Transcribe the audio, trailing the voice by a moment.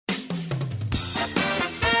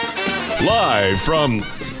Live from...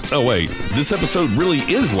 Oh, wait. This episode really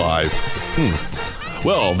is live.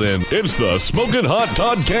 Well, then, it's the Smokin' Hot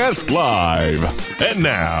Toddcast Live. And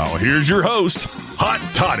now, here's your host, Hot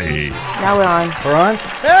Toddy. Now we're on. We're on?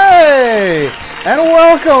 Hey! And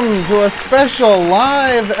welcome to a special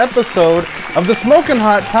live episode of the Smokin'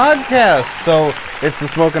 Hot Toddcast. So, it's the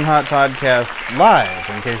Smokin' Hot Toddcast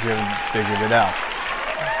Live, in case you haven't figured it out.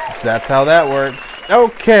 That's how that works.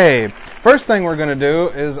 Okay. First thing we're going to do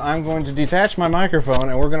is I'm going to detach my microphone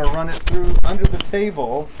and we're going to run it through under the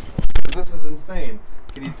table. This is insane.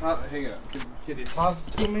 Can you toss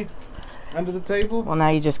it to me under the table? Well, now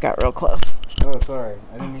you just got real close. Oh, sorry.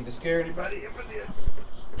 I didn't mean to scare anybody.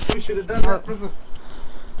 We should have done that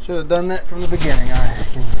from the beginning. All right,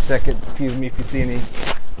 give me a second. Excuse me if you see any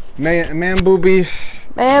man boobies.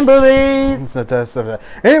 Anyway,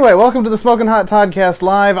 welcome to the Smokin' Hot Toddcast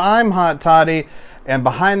Live. I'm Hot Toddy, and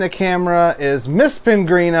behind the camera is Miss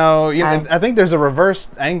Pingrino. I think there's a reverse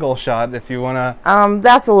angle shot if you want to.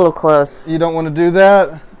 That's a little close. You don't want to do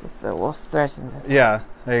that? So we'll stretch this. Yeah,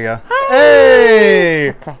 there you go. Hi. Hey!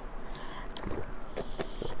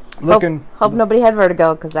 Okay. Hope nobody had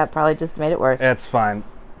vertigo, because that probably just made it worse. It's fine.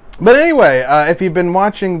 But anyway, if you've been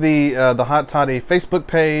watching the Hot Toddy Facebook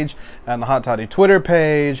page and the Hot Toddy Twitter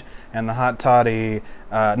page and the Hot Toddy,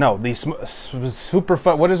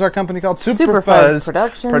 Superfuzz, what is our company called?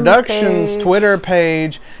 Superfuzz Productions Twitter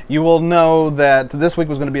page, you will know that this week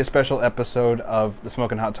was going to be a special episode of the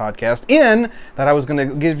Smokin' Hot Toddcast, in that I was going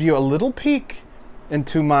to give you a little peek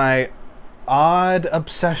into my odd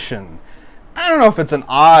obsession. I don't know if it's an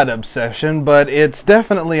odd obsession, but it's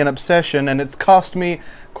definitely an obsession, and it's cost me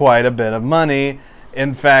quite a bit of money.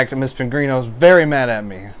 In fact, Miss Pingrino's very mad at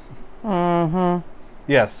me. Mm-hmm.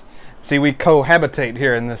 Yes. See, we cohabitate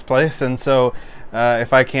here in this place, and so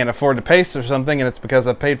if I can't afford to pay for something, and it's because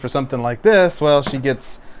I paid for something like this, well, she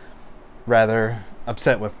gets rather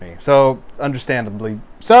upset with me. So, understandably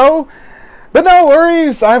so. But no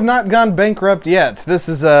worries, I've not gone bankrupt yet.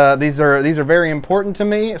 These are very important to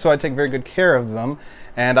me, so I take very good care of them.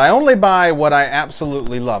 And I only buy what I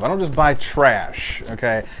absolutely love. I don't just buy trash,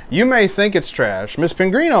 okay? You may think it's trash. Miss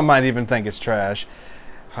Pingrino might even think it's trash.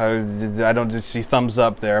 I don't just see thumbs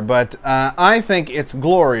up there. But I think it's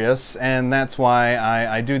glorious, and that's why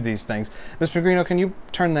I do these things. Miss Pingrino, can you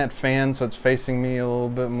turn that fan so it's facing me a little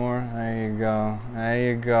bit more? There you go.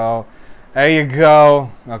 There you go. There you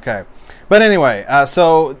go. Okay. But anyway,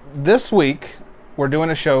 so this week we're doing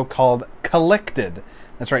a show called Collected.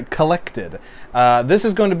 That's right, Collected. This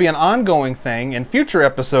is going to be an ongoing thing in future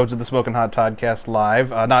episodes of the Smokin' Hot Toddcast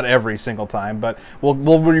Live. Not every single time, but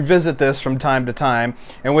we'll revisit this from time to time,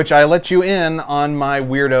 in which I let you in on my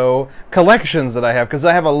weirdo collections that I have, because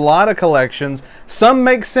I have a lot of collections. Some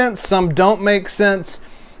make sense, some don't make sense.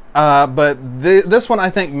 But this one I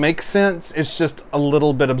think makes sense. It's just a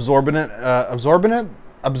little bit absorbent. Is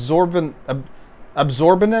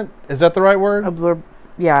that the right word?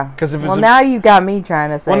 Yeah. Well, now you got me trying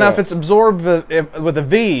to say. Well, now if it's absorb with a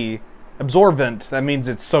V, absorbent, that means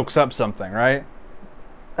it soaks up something, right?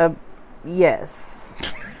 Yes.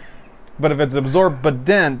 But if it's absorbent,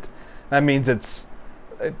 that means it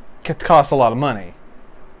costs a lot of money.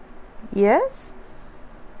 Yes.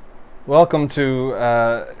 Welcome to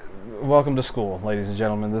school, ladies and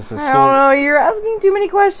gentlemen. This is school. I don't know. You're asking too many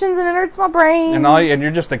questions, and it hurts my brain. And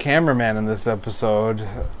you're just the cameraman in this episode.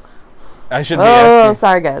 I shouldn't be asking. Oh,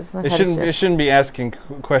 sorry, guys. It shouldn't be asking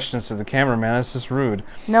questions to the cameraman. That's just rude.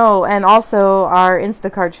 No, and also our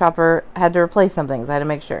Instacart shopper had to replace some things. I had to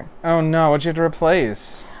make sure. Oh no! What'd you have to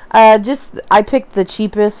replace? I picked the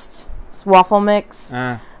cheapest waffle mix.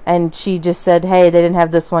 And she just said, hey, they didn't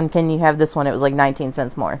have this one. Can you have this one? It was like 19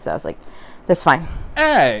 cents more. So I was like, that's fine. All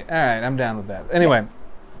right. I'm down with that. Anyway,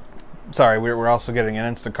 sorry, we're also getting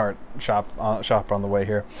an Instacart shop on the way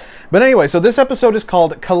here. But anyway, so this episode is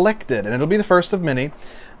called Collected, and it'll be the first of many.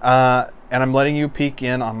 And I'm letting you peek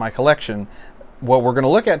in on my collection. What we're going to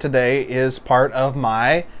look at today is part of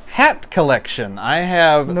my hat collection. I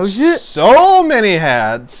have so many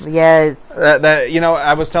hats. Yes. That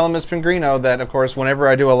I was telling Miss Pingrino that, of course, whenever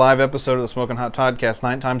I do a live episode of the Smokin' Hot Toddcast,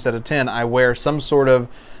 9 times out of 10, I wear some sort of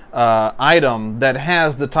item that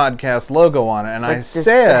has the Toddcast logo on it. And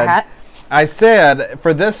I said,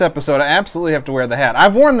 for this episode, I absolutely have to wear the hat.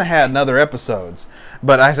 I've worn the hat in other episodes,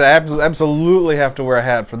 but I absolutely have to wear a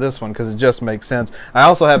hat for this one because it just makes sense. I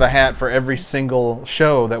also have a hat for every single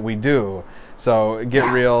show that we do. So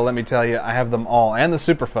get real, let me tell you, I have them all, and the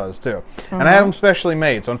Superfuzz too. Mm-hmm. And I have them specially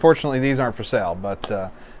made, so unfortunately these aren't for sale, but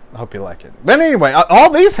I hope you like it. But anyway,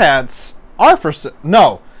 all these hats are for sale.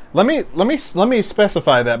 No, Let me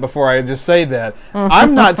specify that before I just say that.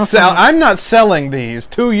 I'm not selling these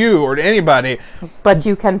to you or to anybody. But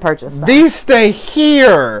you can purchase them. These stay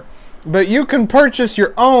here. But you can purchase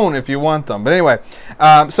your own if you want them. But anyway,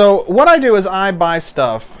 so what I do is I buy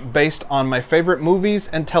stuff based on my favorite movies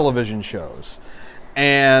and television shows.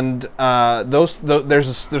 And there's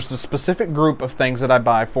a specific group of things that I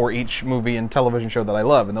buy for each movie and television show that I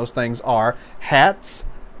love. And those things are hats,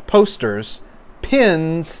 posters,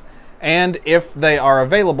 pins, and if they are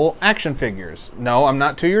available, action figures. No, I'm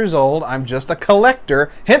not 2 years old. I'm just a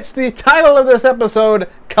collector. Hence the title of this episode,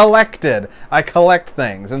 Collected. I collect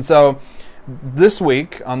things. And so this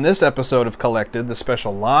week, on this episode of Collected, the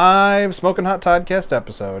special live Smoking Hot Toddcast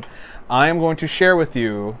episode, I am going to share with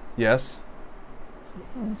you, yes?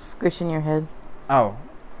 Squishing your head.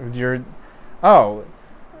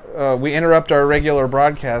 We interrupt our regular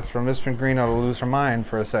broadcast from Miss Pingrino to lose her mind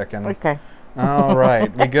for a second. Okay. All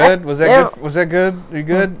right. We good? Was that good? Was that good? You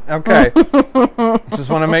good? Okay. Just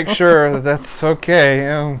want to make sure that that's okay.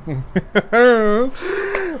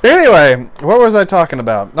 Anyway, what was I talking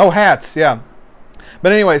about? Oh, hats. Yeah.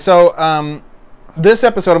 But anyway, so this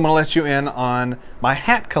episode I'm going to let you in on my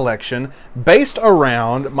hat collection based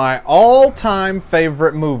around my all-time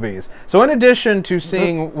favorite movies. So in addition to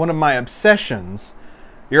seeing one of my obsessions,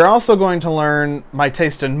 you're also going to learn my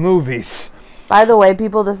taste in movies. By the way,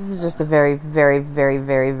 people, this is just a very, very, very,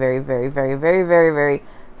 very, very, very, very, very, very, very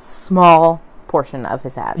small portion of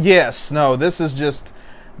his hats. Yes, no, this is just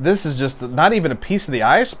not even a piece of the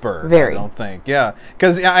iceberg. Very. I don't think. Yeah,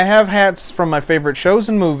 because I have hats from my favorite shows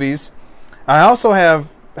and movies. I also have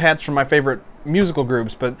hats from my favorite musical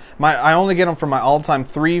groups, but I only get them from my all-time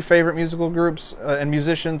 3 favorite musical groups and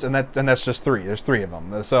musicians, and that's just 3. There's 3 of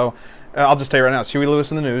them. So I'll just tell you right now: it's Huey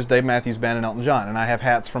Lewis and the News, Dave Matthews Band, and Elton John. And I have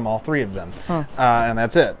hats from all 3 of them, and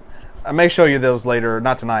that's it. I may show you those later,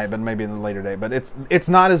 not tonight, but maybe in a later day. But it's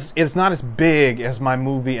not as big as my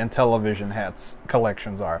movie and television hats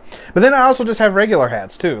collections are. But then I also just have regular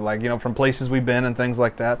hats too, like from places we've been and things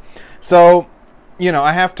like that. So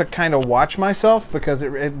I have to kind of watch myself because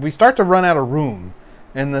we start to run out of room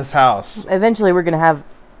in this house. Eventually, we're going to have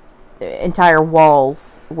entire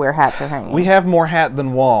walls where hats are hanging. We have more hat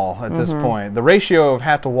than wall at this point. The ratio of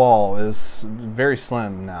hat to wall is very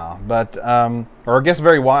slim now, but or I guess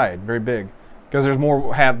very wide, very big, because there's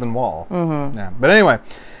more hat than wall. Yeah. But anyway,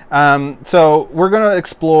 so we're going to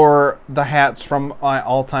explore the hats from my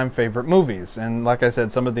all-time favorite movies, and like I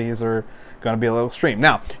said, some of these are going to be a little extreme.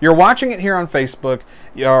 Now, you're watching it here on Facebook,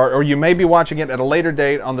 or you may be watching it at a later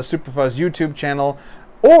date on the Superfuzz YouTube channel.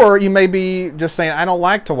 Or you may be just saying, I don't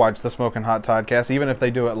like to watch the Smoking Hot Toddcast, even if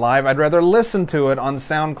they do it live. I'd rather listen to it on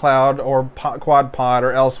SoundCloud or Quad Pod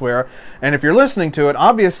or elsewhere. And if you're listening to it,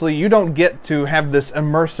 obviously you don't get to have this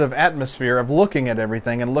immersive atmosphere of looking at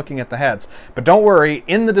everything and looking at the hats. But don't worry,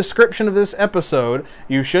 in the description of this episode,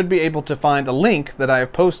 you should be able to find a link that I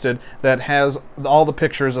have posted that has all the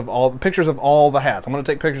pictures of all the hats. I'm going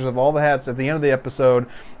to take pictures of all the hats at the end of the episode,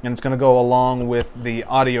 and it's going to go along with the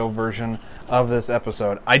audio version of this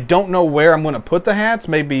episode. I don't know where I'm going to put the hats.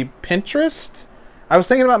 Maybe Pinterest? I was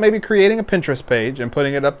thinking about maybe creating a Pinterest page and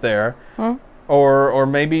putting it up there. Or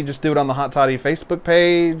maybe just do it on the Hot Toddy Facebook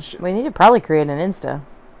page. We need to probably create an Insta.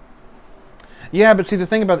 Yeah, but see, the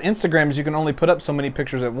thing about Instagram is you can only put up so many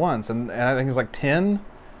pictures at once. And I think it's like 10.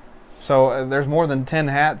 So there's more than 10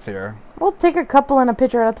 hats here. We'll take a couple and a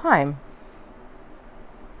picture at a time.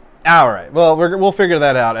 All right. Well, we'll figure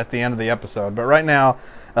that out at the end of the episode. But right now,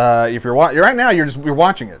 if you're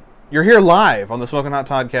watching it. You're here live on the Smoking Hot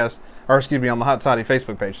Toddcast, or excuse me, on the Hot Toddy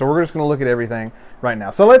Facebook page. So we're just going to look at everything right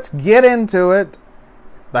now. So let's get into it.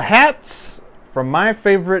 The hats from my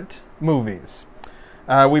favorite movies.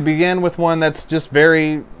 We begin with one that's just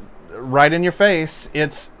very right in your face.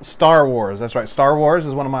 It's Star Wars. That's right. Star Wars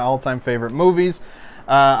is one of my all-time favorite movies.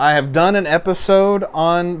 I have done an episode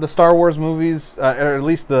on the Star Wars movies, or at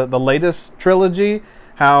least the latest trilogy,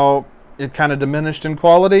 how it kind of diminished in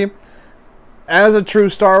quality. As a true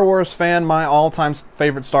Star Wars fan, my all-time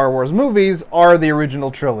favorite Star Wars movies are the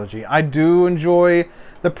original trilogy. I do enjoy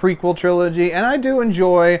the prequel trilogy, and I do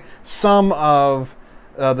enjoy some of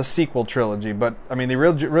the sequel trilogy, but I mean the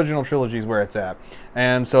original trilogy is where it's at.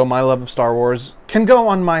 And so my love of Star Wars can go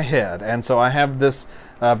on my head, and so I have this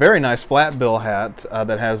very nice flat bill hat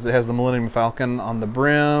that has the Millennium Falcon on the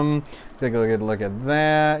brim. Take a look at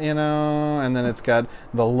that, and then it's got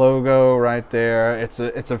the logo right there. It's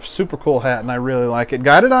a super cool hat, and I really like it.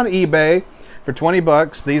 Got it on eBay for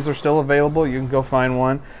 $20. These are still available. You can go find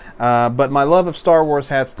one. But my love of Star Wars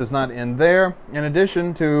hats does not end there. In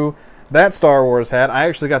addition to that Star Wars hat. I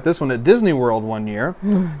actually got this one at Disney World one year.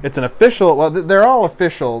 It's an official, well, they're all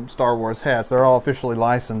official Star Wars hats. They're all officially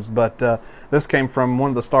licensed, but this came from one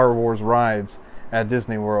of the Star Wars rides at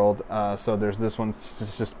Disney World. So there's this one.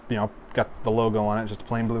 It's just, you know, got the logo on it, just a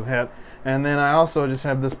plain blue hat. And then I also just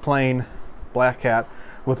have this plain black hat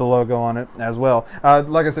with the logo on it as well.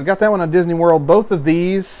 Like I said, got that one on Disney World. Both of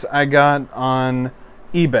these I got on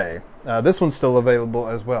eBay. This one's still available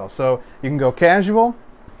as well. So you can go casual,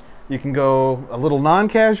 you can go a little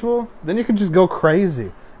non-casual, then you can just go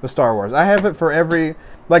crazy with Star Wars. I have it for every,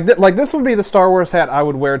 like this would be the Star Wars hat I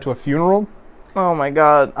would wear to a funeral. Oh my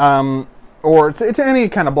god. Or it's any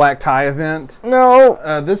kind of black tie event.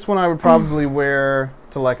 No. This one I would probably wear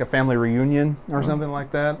to like a family reunion or something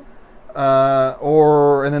like that.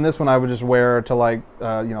 And then this one I would just wear to like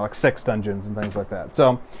like sex dungeons and things like that.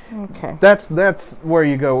 So okay, that's where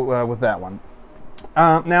you go with that one.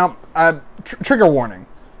 Now, trigger warning.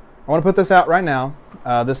 I want to put this out right now.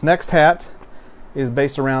 This next hat is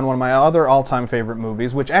based around one of my other all-time favorite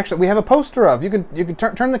movies, which actually we have a poster of. You can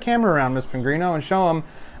turn the camera around, Miss Pingrino, and show them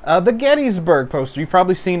the Gettysburg poster. You've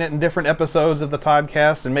probably seen it in different episodes of the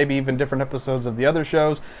Toddcast and maybe even different episodes of the other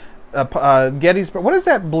shows. Gettysburg. What is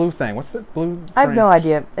that blue thing? What's that blue frame? I have no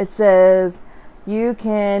idea. It says you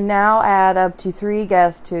can now add up to 3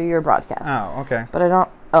 guests to your broadcast. Oh, okay. But I don't.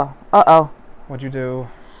 Oh. What'd you do?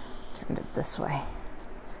 Turned it this way.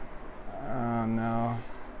 Oh no.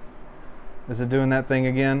 Is it doing that thing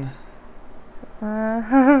again?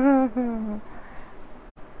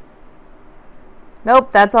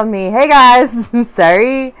 Nope, that's on me. Hey guys,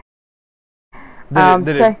 sorry.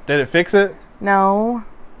 Did it fix it? No.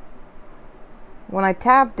 When I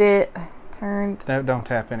tapped it, turned. Don't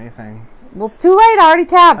tap anything. Well, it's too late. I already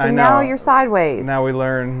tapped, I and know. now you're sideways. Now we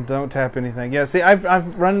learn. Don't tap anything. Yeah. See,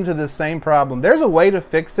 I've run into this same problem. There's a way to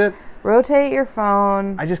fix it. Rotate your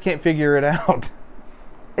phone. I just can't figure it out.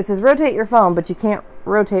 It says rotate your phone, but you can't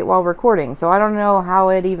rotate while recording. So I don't know how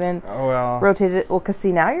it even rotated it. Well, because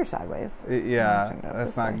see, now you're sideways. Yeah,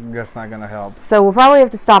 that's not going to help. So we'll probably have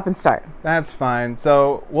to stop and start. That's fine.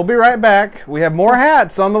 So we'll be right back. We have more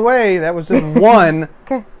hats on the way. That was just one.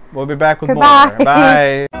 Okay. We'll be back with Goodbye. more.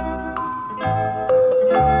 Bye.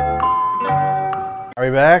 Are we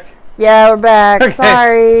back? Yeah, we're back.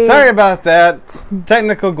 Okay. Sorry about that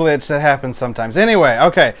technical glitch that happens sometimes. Anyway,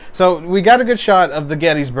 okay. So we got a good shot of the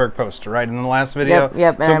Gettysburg poster, right, in the last video?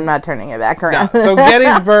 Yep, so, and I'm not turning it back around. So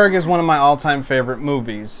Gettysburg is one of my all-time favorite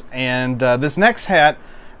movies. And this next hat,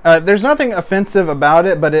 there's nothing offensive about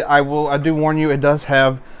it, but I do warn you, it does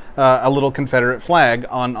have a little Confederate flag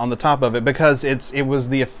on the top of it, because it's one of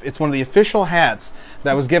the official hats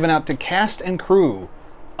that was given out to cast and crew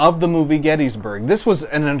of the movie Gettysburg. This was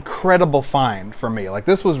an incredible find for me. Like,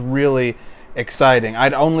 this was really exciting.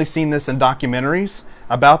 I'd only seen this in documentaries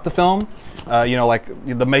about the film, like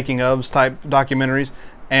the making ofs type documentaries,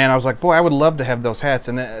 and I was like, boy, I would love to have those hats,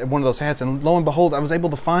 and one of those hats, and lo and behold, I was able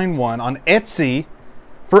to find one on Etsy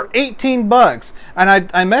for $18. And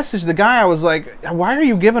I messaged the guy. I was like, why are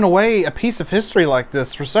you giving away a piece of history like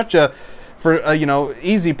this for such a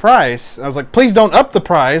easy price? I was like, please don't up the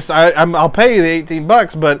price. I'll pay you the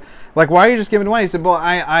 $18, but like, why are you just giving it away? He said, well,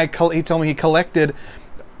 he told me he collected,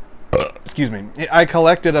 excuse me, I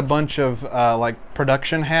collected a bunch of like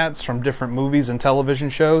production hats from different movies and television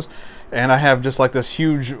shows, and I have just like this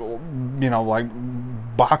huge, like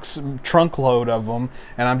box trunk load of them,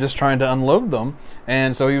 and I'm just trying to unload them.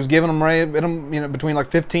 And so he was giving them between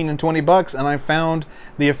like $15 and $20, and I found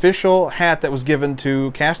the official hat that was given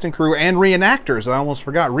to cast and crew and reenactors. I almost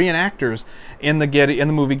forgot, reenactors in the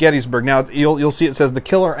movie Gettysburg. Now you'll see it says the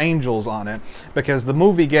Killer Angels on it, because the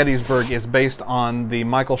movie Gettysburg is based on the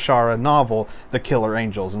Michael Shara novel The Killer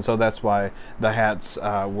Angels, and so that's why the hats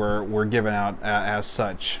were given out as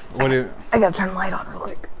such. I gotta turn the light on real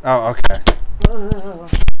quick. Oh, okay.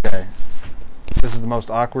 Okay. This is the most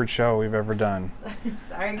awkward show we've ever done.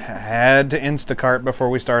 Sorry. Had to Instacart before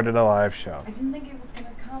we started a live show. I didn't think it was gonna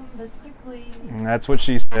come this quickly. And that's what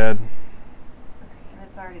she said. Okay, and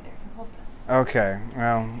it's already there. Hold this. Okay,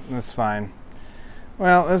 well, that's fine.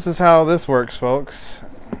 Well, this is how this works, folks.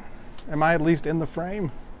 Am I at least in the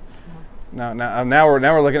frame? No. Now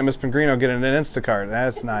we're looking at Miss Pingrino getting an Instacart.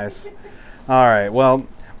 That's nice. All right. Well,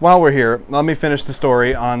 while we're here, let me finish the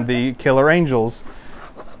story on the Killer Angels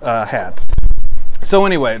hat. So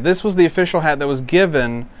anyway, this was the official hat that was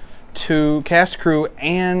given to cast, crew,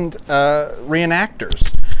 and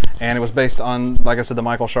reenactors. And it was based on, like I said, the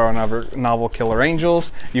Michael Shara novel Killer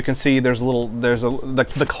Angels. You can see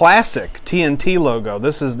the classic TNT logo.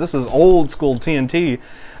 This is old school TNT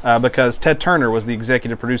because Ted Turner was the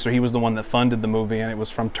executive producer. He was the one that funded the movie, and it was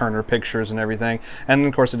from Turner Pictures and everything. And,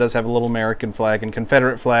 of course, it does have a little American flag and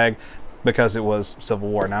Confederate flag because it was Civil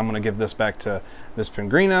War. Now I'm going to give this back to Miss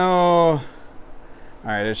Pingrino. All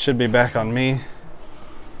right, it should be back on me.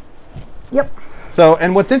 Yep. So,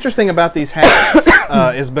 and what's interesting about these hats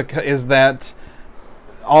is that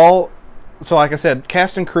all... So, like I said,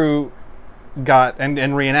 cast and crew got, and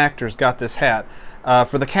reenactors got this hat.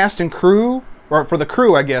 For the cast and crew, or for the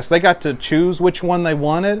crew, I guess, they got to choose which one they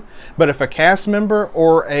wanted. But if a cast member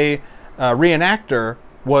or a reenactor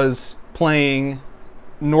was playing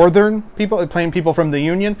Northern people, playing people from the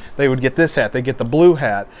Union, they would get this hat. They get the blue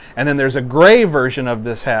hat. And then there's a gray version of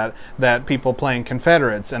this hat that people playing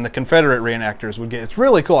Confederates and the Confederate reenactors would get. It's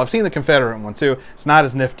really cool. I've seen the Confederate one too. It's not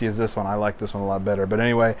as nifty as this one. I like this one a lot better. But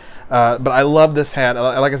anyway, but I love this hat.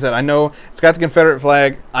 Like I said, I know it's got the Confederate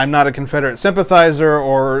flag. I'm not a Confederate sympathizer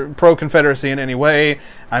or pro-Confederacy in any way.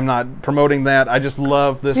 I'm not promoting that. I just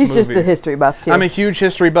love this movie. He's just a history buff, too. I'm a huge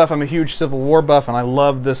history buff. I'm a huge Civil War buff, and I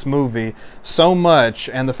love this movie so much.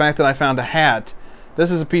 And the fact that I found a hat, this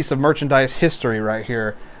is a piece of merchandise history right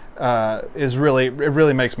here, it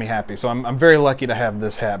really makes me happy. So I'm very lucky to have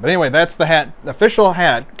this hat. But anyway, that's the hat, official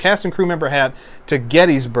hat, cast and crew member hat to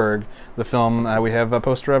Gettysburg, the film we have a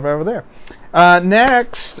poster of over there.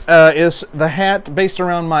 Next is the hat based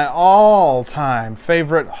around my all-time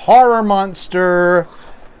favorite horror monster,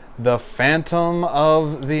 the Phantom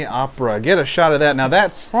of the Opera. Get a shot of that. Now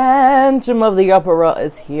that's... Phantom of the Opera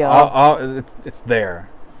is here. It's there.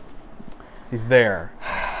 He's there.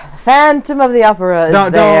 Phantom of the Opera is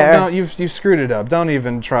there. Don't. You've screwed it up. Don't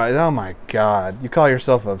even try. Oh my God. You call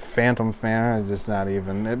yourself a Phantom fan? It's just not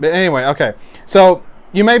even... But anyway, okay. So...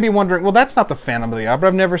 You may be wondering, well, that's not the Phantom of the Opera.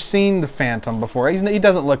 I've never seen the Phantom before. He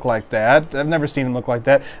doesn't look like that. I've never seen him look like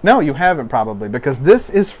that. No, you haven't probably, because this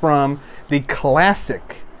is from the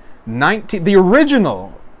classic, the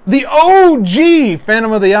original, the OG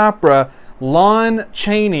Phantom of the Opera, Lon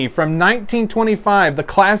Chaney from 1925, the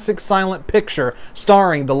classic silent picture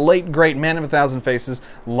starring the late, great Man of a Thousand Faces,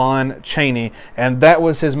 Lon Chaney. And that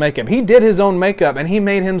was his makeup. He did his own makeup, and he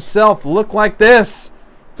made himself look like this.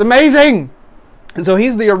 It's amazing! And so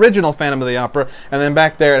he's the original Phantom of the Opera, and then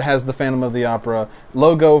back there it has the Phantom of the Opera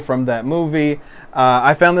logo from that movie.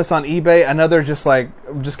 I found this on eBay, another just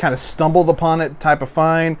kind of stumbled upon it type of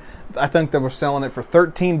find. I think they were selling it for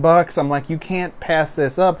 $13. I'm like, you can't pass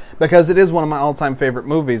this up, because it is one of my all-time favorite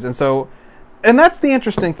movies. And that's the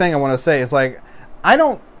interesting thing I want to say, is like, I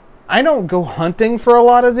don't go hunting for a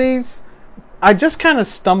lot of these. I just kind of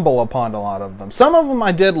stumble upon a lot of them. Some of them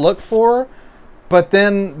I did look for, but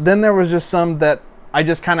then there was just some that I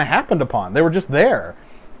just kind of happened upon. They were just there.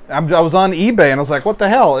 I was on eBay and I was like, what the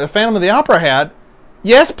hell? A Phantom of the Opera hat?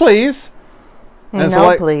 Yes, please. And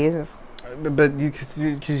no, please. But because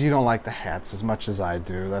you don't like the hats as much as I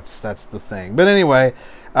do. That's the thing. But anyway,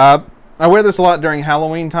 I wear this a lot during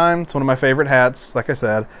Halloween time. It's one of my favorite hats, like I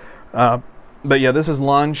said. But yeah, this is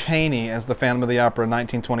Lon Chaney as the Phantom of the Opera in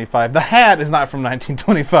 1925. The hat is not from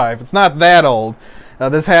 1925. It's not that old.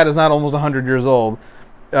 This hat is not almost 100 years old.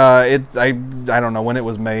 I don't know when it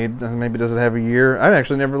was made. Maybe does it have a year? I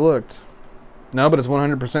actually never looked. No, but it's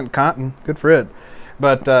 100% cotton. Good for it.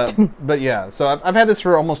 But yeah. So I've had this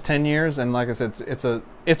for almost 10 years, and like I said,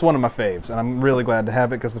 it's one of my faves, and I'm really glad to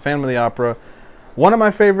have it, because the Phantom of the Opera, one of my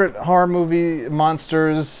favorite horror movie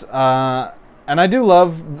monsters. And I do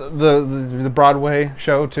love the Broadway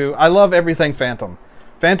show too. I love everything Phantom.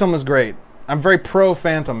 Phantom is great. I'm very pro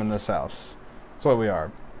Phantom in this house. That's what we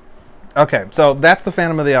are. Okay, so that's the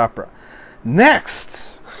Phantom of the Opera.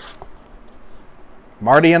 Next,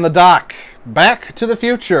 Marty and the Doc, Back to the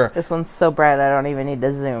Future. This one's so bright I don't even need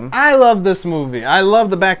to zoom. I love this movie. I love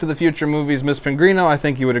the Back to the Future movies. Miss Pingrino, I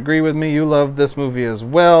think you would agree with me. You love this movie as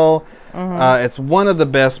well. Mm-hmm. It's one of the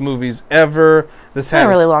best movies ever. It's been a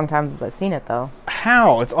really long time since I've seen it, though.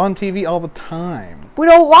 How? It's on TV all the time. We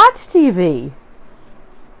don't watch TV.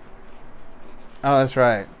 Oh, that's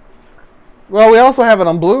right. Well, we also have it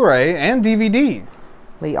on Blu-ray and DVD.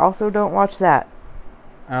 We also don't watch that.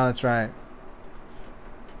 Oh, that's right.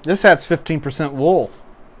 This hat's 15% wool.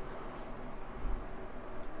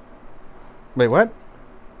 Wait, what?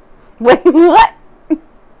 Wait, what?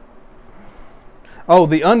 Oh,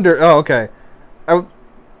 okay.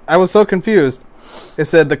 I was so confused. It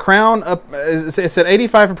said the crown up. It said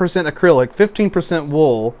 85% acrylic, 15%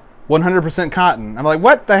 wool, 100% cotton. I'm like,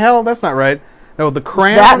 what the hell? That's not right. No, the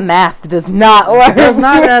crown... That math does not work. It does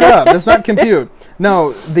not add up. Does not compute.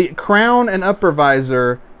 No, the crown and upper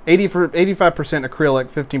visor, 85% acrylic,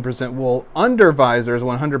 15% wool. Under visor is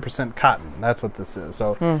 100% cotton. That's what this is.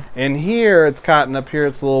 So in here, it's cotton. Up here,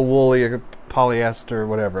 it's a little woolly, polyester,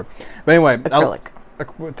 whatever. But anyway,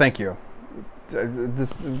 acrylic. Thank you.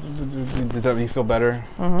 Does that make you feel better?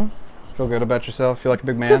 Mm-hmm. Feel good about yourself? Feel like a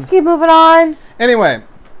big man? Just keep moving on. Anyway.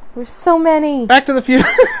 There's so many. Back to the Future.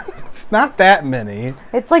 It's not that many.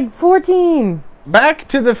 It's like 14. Back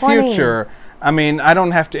to the 20. Future. I mean, I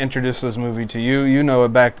don't have to introduce this movie to you. You know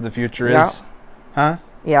what Back to the Future is. Huh?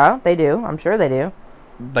 Yeah, they do. I'm sure they do.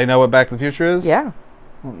 They know what Back to the Future is? Yeah.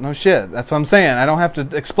 Well, no shit. That's what I'm saying. I don't have to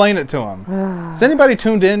explain it to them. Has anybody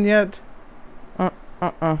tuned in yet?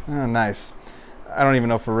 Oh, nice. I don't even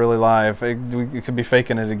know if we're really live. We could be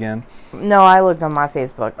faking it again. No, I looked on my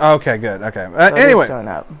Facebook. Okay, good. Okay. So Anyway. showing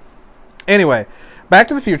up. Anyway, Back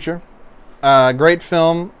to the Future. Great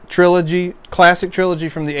film. Trilogy. Classic trilogy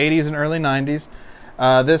from the 80s and early 90s.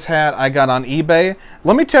 This hat I got on eBay.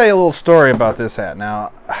 Let me tell you a little story about this hat.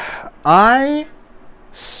 Now, I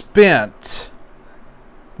spent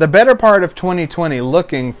the better part of 2020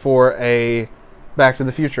 looking for a Back to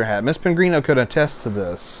the Future hat. Miss Pingrino could attest to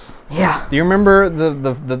this. Yeah. Do you remember the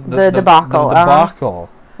debacle? The debacle.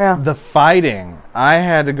 Yeah. The fighting I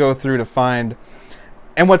had to go through to find.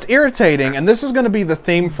 And what's irritating, and this is going to be the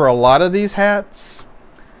theme for a lot of these hats,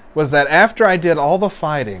 was that after I did all the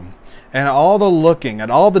fighting and all the looking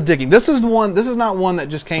and all the digging, this is not one that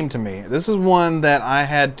just came to me. This is one that I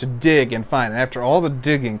had to dig and find. And after all the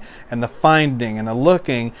digging and the finding and the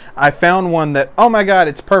looking, I found one that, oh my God,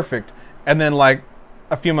 it's perfect. And then like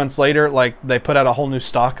a few months later, like they put out a whole new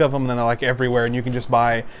stock of them, and then they're like everywhere, and you can just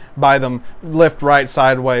buy them left, right,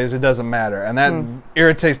 sideways. It doesn't matter, and that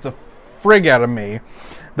irritates the frig out of me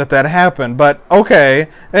that happened. But okay,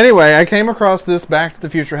 anyway, I came across this Back to the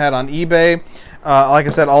Future hat on eBay. Like I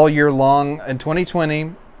said, all year long in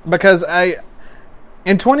 2020, because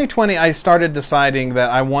in 2020, I started deciding that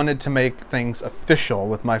I wanted to make things official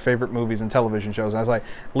with my favorite movies and television shows. And I was like,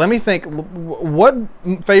 let me think, what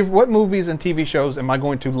movies and TV shows am I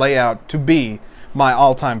going to lay out to be my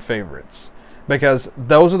all-time favorites? Because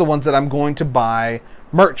those are the ones that I'm going to buy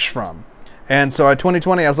merch from. And so in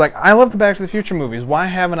 2020, I was like, I love the Back to the Future movies. Why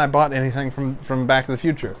haven't I bought anything from Back to the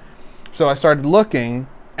Future? So I started looking,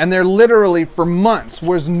 and there literally, for months,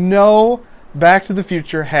 was no Back to the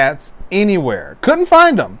Future hats anywhere. Couldn't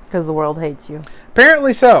find them. Because the world hates you.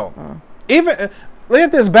 Apparently so. Even look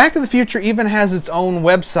at this. Back to the Future even has its own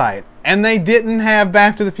website, and they didn't have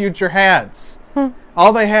Back to the Future hats.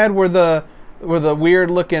 All they had were the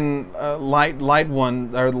weird looking light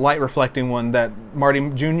one, or light reflecting one that Marty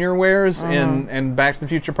Jr. wears in Back to the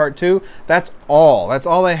Future Part 2. That's all. That's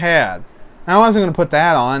all they had. I wasn't going to put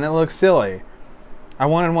that on. It looks silly. I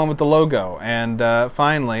wanted one with the logo, and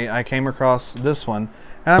finally I came across this one.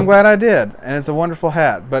 And I'm glad I did. And it's a wonderful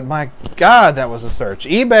hat. But my God, that was a search.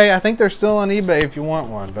 eBay, I think they're still on eBay if you want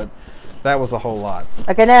one. But that was a whole lot.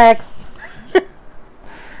 Okay, next.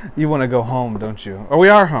 You want to go home, don't you? Oh, we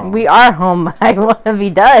are home. We are home. I want to be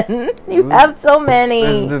done. You have so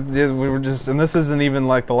many. We were just, and this isn't even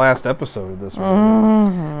like the last episode of this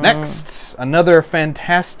one. Next, another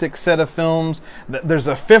fantastic set of films. There's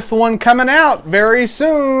a fifth one coming out very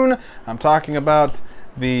soon. I'm talking about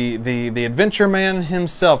the adventure man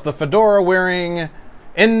himself, the fedora-wearing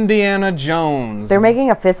Indiana Jones. They're making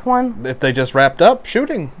a fifth one? If they just wrapped up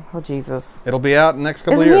shooting. Oh, Jesus. It'll be out in the next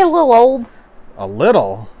couple of Isn't years. he a little old? A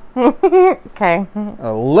little? Okay.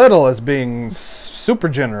 A little is being super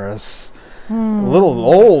generous. A little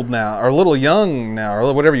old now, or a little young now,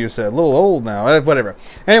 or whatever you said. A little old now, whatever.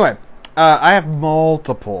 Anyway, I have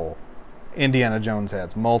multiple Indiana Jones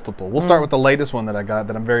hats. Multiple. We'll start with the latest one that I got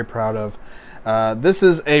that I'm very proud of. This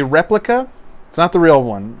is a replica. It's not the real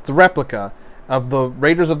one. It's a replica of the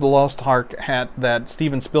Raiders of the Lost Ark hat that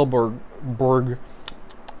Steven Spielberg...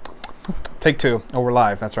 Take two. Oh, we're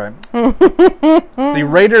live. That's right. The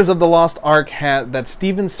Raiders of the Lost Ark hat that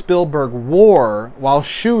Steven Spielberg wore while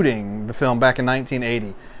shooting the film back in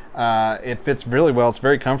 1980. It fits really well. It's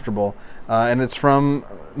very comfortable. And it's from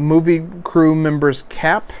movie crew member's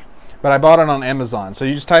cap. But I bought it on Amazon. So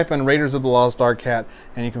you just type in Raiders of the Lost Ark hat,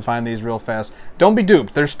 and you can find these real fast. Don't be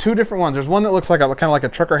duped. There's two different ones. There's one that looks like kind of like a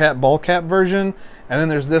trucker hat ball cap version, and then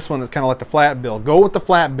there's this one that's kind of like the flat bill. Go with the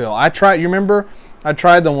flat bill. You remember? I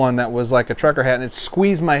tried the one that was like a trucker hat, and it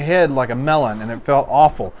squeezed my head like a melon, and it felt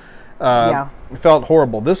awful. Yeah. It felt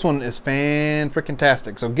horrible. This one is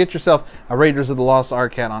fan-freaking-tastic. So get yourself a Raiders of the Lost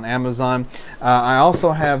Ark hat on Amazon. I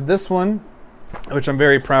also have this one, which I'm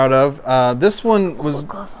very proud of. This one was...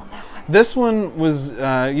 This one was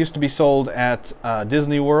used to be sold at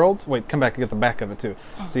Disney World. Wait, come back and get the back of it too.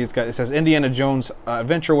 See, it says Indiana Jones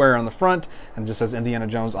Adventure Wear on the front, and it just says Indiana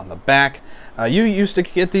Jones on the back. You used to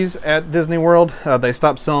get these at Disney World. They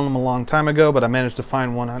stopped selling them a long time ago, but I managed to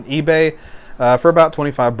find one on eBay for about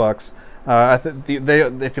 $25.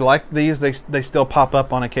 If you like these, they still pop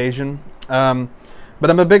up on occasion. But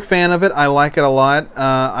I'm a big fan of it. I like it a lot.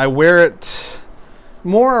 I wear it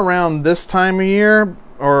more around this time of year,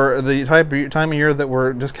 or the time of year that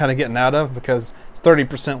we're just kind of getting out of, because it's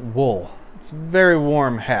 30% wool. It's a very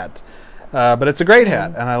warm hat. But it's a great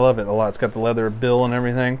hat, and I love it a lot. It's got the leather bill and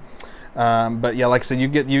everything. But yeah, like I said,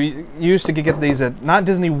 you used to get these at not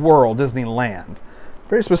Disney World, Disneyland.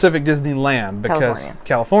 Very specific Disneyland, because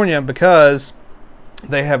California, because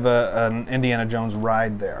they have an Indiana Jones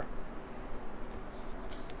ride there.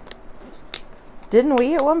 Didn't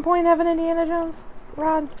we at one point have an Indiana Jones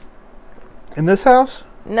ride? In this house?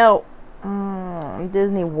 No,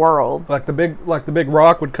 Disney World. Like the big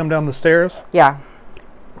rock would come down the stairs? Yeah.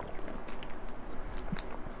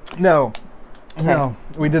 No. Okay. No,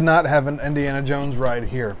 we did not have an Indiana Jones ride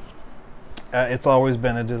here. It's always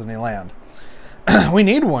been a Disneyland. We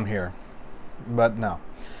need one here, but no.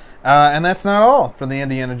 And that's not all for the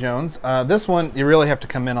Indiana Jones. This one, you really have to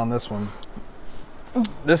come in on this one.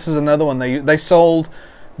 This is another one they sold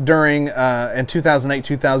during in 2008,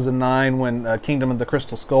 2009 when Kingdom of the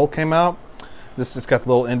Crystal Skull came out. This has got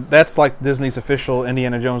the little, that's like Disney's official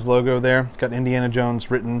Indiana Jones logo there. It's got Indiana Jones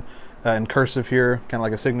written in cursive here, kind of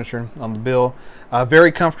like a signature on the bill.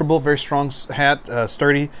 Very comfortable, very strong hat,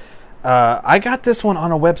 sturdy. I got this one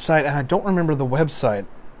on a website, and I don't remember the website.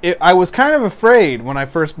 I was kind of afraid when I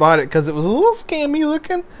first bought it because it was a little scammy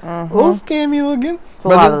looking. Mm-hmm. A little scammy looking. It's a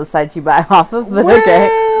lot of the sites you buy off of, but well, okay.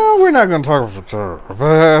 We're not going to talk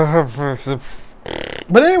about.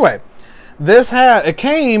 But anyway, this hat, it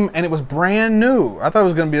came and it was brand new. I thought it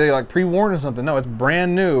was going to be like pre-worn or something. No, it's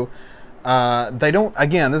brand new. They don't.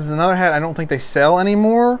 Again, this is another hat I don't think they sell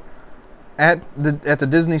anymore at the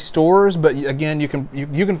Disney stores. But again, you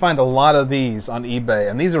can find a lot of these on eBay,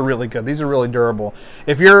 and these are really good. These are really durable.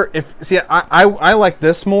 I like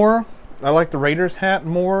this more. I like the Raiders hat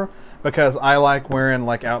more because I like wearing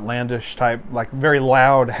like outlandish type, like very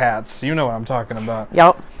loud hats. You know what I'm talking about.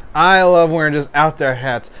 Yep. I love wearing just out there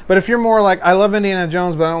hats. But if you're more like, I love Indiana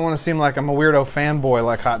Jones, but I don't want to seem like I'm a weirdo fanboy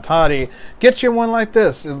like Hot Toddy, get you one like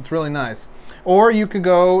this. It's really nice. Or you could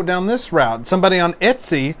go down this route. Somebody on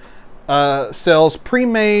Etsy sells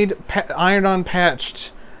pre-made, ironed-on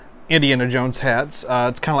patched Indiana Jones hats.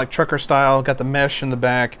 It's kind of like trucker style, got the mesh in the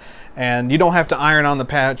back, and you don't have to iron on the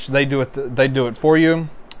patch. They do it for you.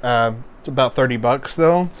 It's about $30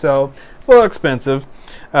 though, so it's a little expensive.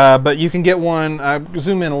 But you can get one.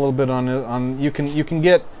 Zoom in a little bit on it. You can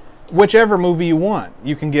get whichever movie you want.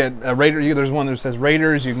 You can get a Raider. There's one that says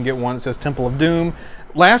Raiders. You can get one that says Temple of Doom.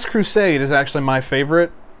 Last Crusade is actually my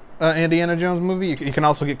favorite Indiana Jones movie. You can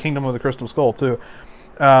also get Kingdom of the Crystal Skull too.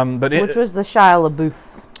 Which was the Shia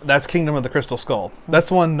LaBeouf. That's Kingdom of the Crystal Skull.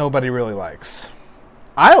 That's one nobody really likes.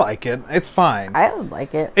 I like it. It's fine. I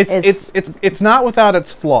like it. It's not without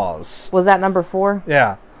its flaws. Was that number 4?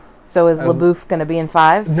 Yeah. So is LaBeouf going to be in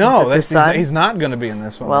 5? No, he's not going to be in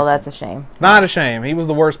this one. Well, that's a shame. Not a shame. He was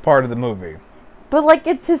the worst part of the movie. But, like,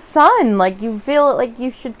 it's his son. Like, you feel like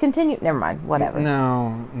you should continue. Never mind. Whatever.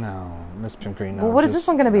 No. Miss Pingree, no. Well, what is this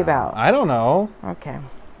one going to be about? I don't know. Okay.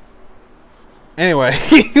 Anyway,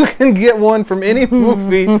 you can get one from any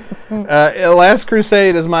movie. Last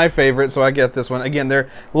Crusade is my favorite, so I get this one. Again, they're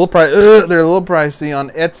a little pricey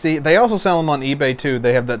on Etsy. They also sell them on eBay too.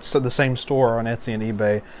 They have the same store on Etsy and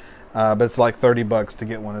eBay, but it's like $30 to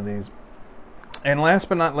get one of these. And last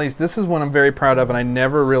but not least, this is one I'm very proud of, and I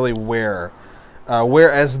never really wear.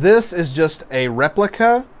 Whereas this is just a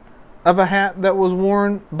replica of a hat that was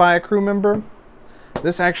worn by a crew member.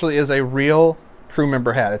 This actually is a real crew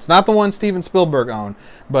member hat. It's not the one Steven Spielberg owned,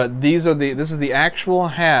 but this is the actual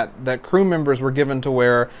hat that crew members were given to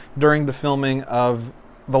wear during the filming of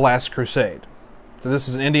The Last Crusade. So this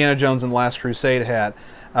is an Indiana Jones and the Last Crusade hat.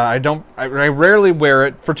 I rarely wear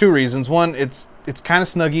it for 2 reasons. One, it's kind of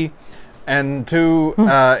snuggy, and 2, you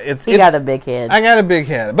got a big head. I got a big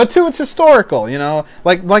head, but 2, it's historical. You know,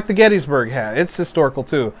 like the Gettysburg hat. It's historical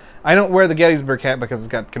too. I don't wear the Gettysburg hat because it's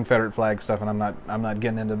got Confederate flag stuff, and I'm not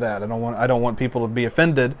getting into that. I don't want people to be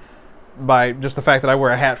offended by just the fact that I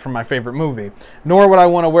wear a hat from my favorite movie. Nor would I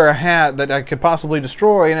want to wear a hat that I could possibly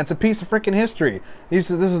destroy, and it's a piece of freaking history.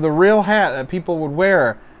 This is the real hat that people would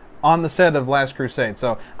wear on the set of Last Crusade.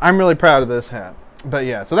 So I'm really proud of this hat. But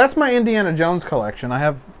yeah, so that's my Indiana Jones collection. I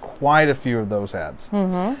have quite a few of those hats.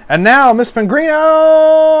 Mm-hmm. And now, Miss Pingrino!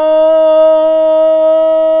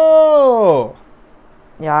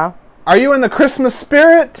 Yeah? Are you in the Christmas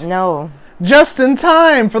spirit? No. Just in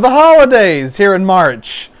time for the holidays here in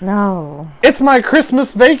March. No. It's my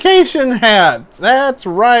Christmas vacation hat. That's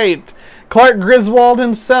right. Clark Griswold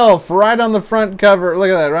himself, right on the front cover. Look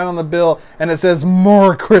at that, right on the bill. And it says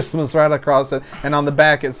More Christmas right across it. And on the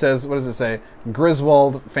back it says, what does it say?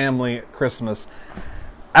 Griswold Family Christmas.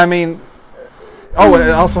 I mean, oh, and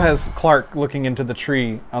it also has Clark looking into the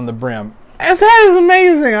tree on the brim. This hat is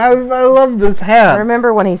amazing. I love this hat. I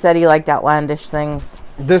remember when he said he liked outlandish things.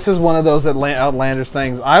 This is one of those outlandish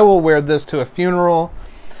things. I will wear this to a funeral.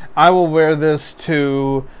 I will wear this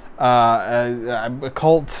to a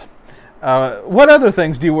cult. What other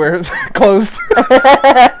things do you wear? Clothes.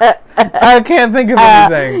 I can't think of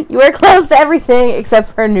anything. You wear clothes to everything except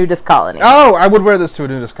for a nudist colony. Oh, I would wear this to a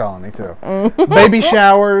nudist colony too. Baby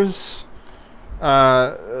showers,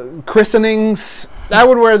 christenings. I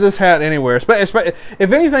would wear this hat anywhere. If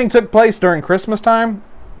anything took place during Christmas time,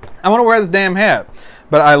 I want to wear this damn hat.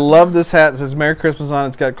 But I love this hat. It says Merry Christmas on it.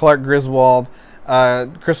 It's got Clark Griswold.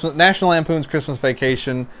 National Lampoon's Christmas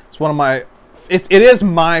Vacation. It's one of my... It is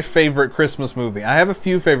my favorite Christmas movie. I have a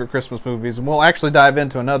few favorite Christmas movies, and we'll actually dive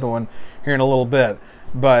into another one here in a little bit.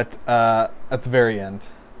 But at the very end.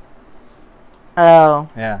 Oh.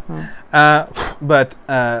 Yeah. But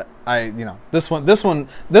this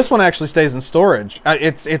one actually stays in storage.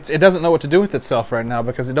 It doesn't know what to do with itself right now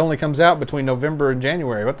because it only comes out between November and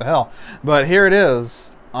January. What the hell? But here it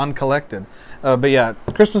is, uncollected. But yeah,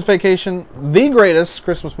 Christmas Vacation, the greatest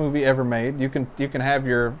Christmas movie ever made. You can have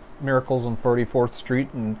your Miracles on 34th Street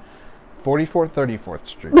and 34th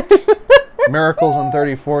Street. Miracles on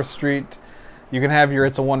 34th Street. You can have your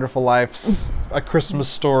It's a Wonderful Life, Christmas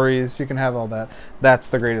Stories. You can have all that. That's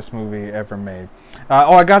the greatest movie ever made.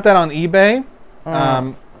 I got that on eBay.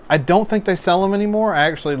 I don't think they sell them anymore. I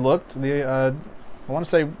actually looked. I want to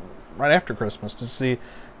say right after Christmas to see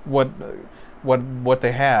what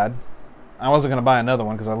they had. I wasn't going to buy another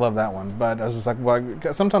one because I love that one, but I was just like, well,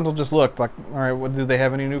 sometimes I'll just look like, all right, do they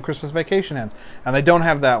have any new Christmas Vacation hats? And they don't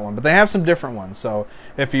have that one, but they have some different ones. So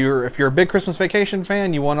if you're a big Christmas Vacation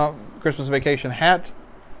fan, you want a Christmas Vacation hat,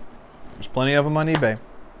 there's plenty of them on eBay.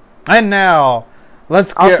 And now,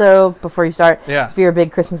 let's get... Also, before you start, Yeah. if you're a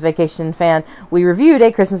big Christmas Vacation fan, we reviewed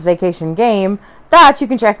a Christmas Vacation game that you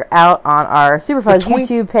can check out on our Superfuzz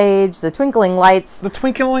YouTube page, the Twinkling Lights. The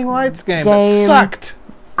Twinkling Lights game. That sucked.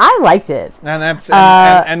 I liked it. And that's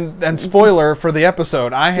and spoiler for the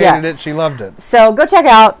episode. I hated it. She loved it. So go check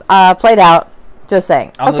out Played Out. Just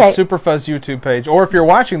saying. On the Superfuzz YouTube page. Or if you're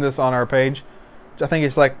watching this on our page, I think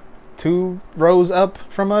it's like 2 rows up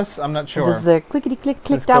from us. I'm not sure. Just clickety click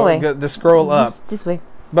that way. Just scroll up. This way.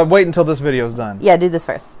 But wait until this video's done. Yeah, do this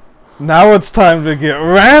first. Now it's time to get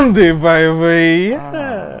randy, baby.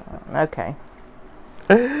 Okay.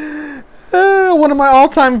 One of my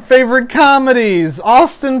all-time favorite comedies,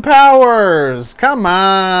 Austin Powers. Come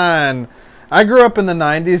on. I grew up in the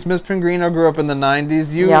 90s. Miss Pingrino grew up in the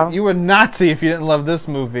 90s. You would not see if you didn't love this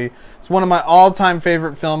movie. It's one of my all-time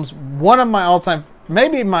favorite films. One of my all-time,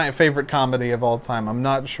 maybe my favorite comedy of all time. I'm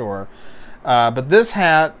not sure. But this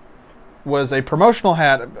hat was a promotional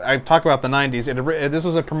hat. I talk about the 90s. This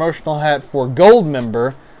was a promotional hat for Gold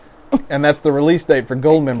Member. And that's the release date for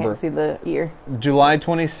Gold Member. Can't see the ear. July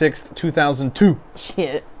 26th, 2002.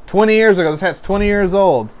 Shit. 20 years ago. This hat's 20 years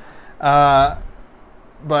old. But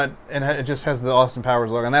it just has the Austin Powers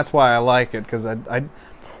logo. And that's why I like it. Because I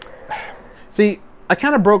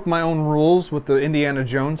kind of broke my own rules with the Indiana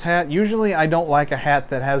Jones hat. Usually I don't like a hat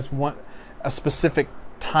that has a specific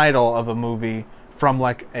title of a movie from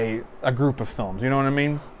like a group of films. You know what I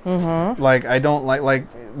mean? Mm-hmm. Like I don't like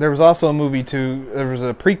there was also a movie there was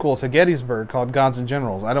a prequel to Gettysburg called Gods and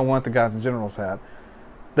Generals. I don't want the Gods and Generals hat.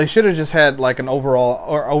 They should have just had like an overall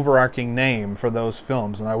or overarching name for those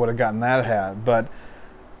films, and I would have gotten that hat. But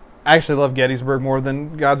I actually love Gettysburg more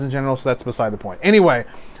than Gods and Generals, so that's beside the point. Anyway,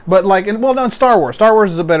 but like in Star Wars. Star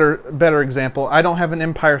Wars is a better example. I don't have an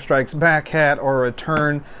Empire Strikes Back hat or a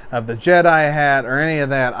Return of the Jedi hat or any of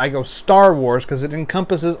that. I go Star Wars because it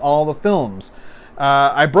encompasses all the films.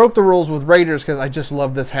 I broke the rules with Raiders because I just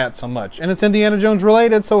love this hat so much, and it's Indiana Jones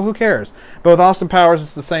related, so who cares? But with Austin Powers,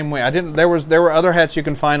 it's the same way. There were other hats you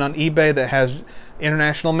can find on eBay that has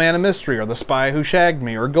International Man of Mystery or The Spy Who Shagged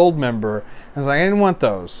Me or Gold Member. I was like, I didn't want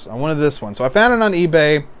those. I wanted this one, so I found it on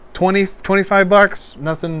eBay. $25,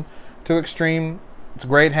 nothing too extreme. It's a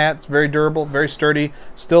great hat. It's very durable, very sturdy.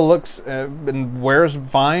 Still looks and wears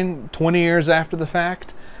fine 20 years after the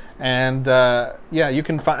fact. And you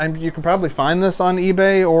can probably find this on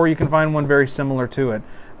eBay, or you can find one very similar to it.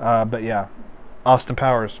 But yeah, Austin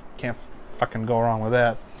Powers, can't fucking go wrong with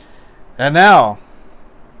that. And now,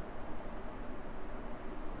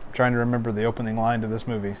 I'm trying to remember the opening line to this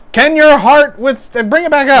movie. Can your heart withstand? Bring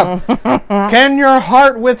it back up. Can your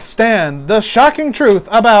heart withstand the shocking truth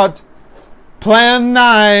about Plan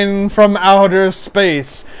 9 from outer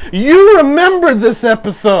space. You remember this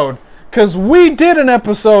episode, because we did an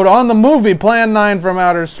episode on the movie Plan 9 from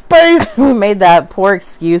outer space. We made that poor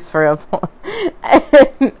excuse for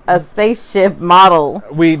a spaceship model.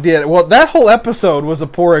 We did. Well, that whole episode was a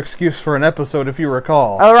poor excuse for an episode, if you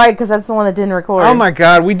recall. Oh, right, because that's the one that didn't record. Oh, my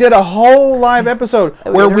God. We did a whole live episode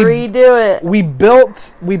where we redo it. We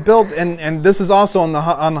built, and this is also on the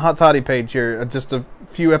Hot Toddy page here, just a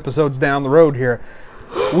few episodes down the road here.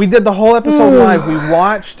 We did the whole episode live.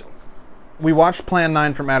 We watched Plan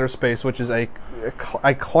 9 from Outer Space, which is a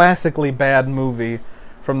classically bad movie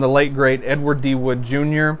from the late great Edward D. Wood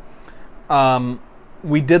Jr.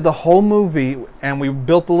 We did the whole movie, and we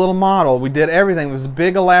built the little model. We did everything. It was a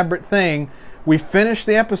big elaborate thing. We finished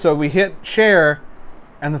the episode. We hit share,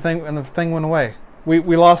 and the thing went away.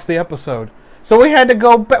 We lost the episode. So we had to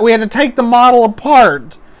go back. We had to take the model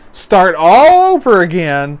apart, start all over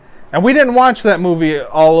again. And we didn't watch that movie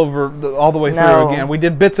all the way through again. We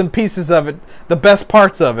did bits and pieces of it, the best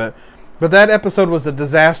parts of it. But that episode was a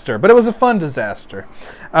disaster. But it was a fun disaster.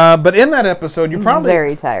 But in that episode, you probably...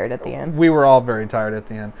 very tired at the end. We were all very tired at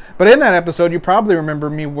the end. But in that episode, you probably remember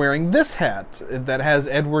me wearing this hat that has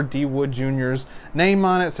Edward D. Wood Jr.'s name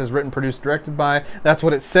on it. It says written, produced, directed by. That's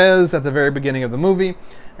what it says at the very beginning of the movie.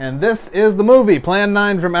 And this is the movie, Plan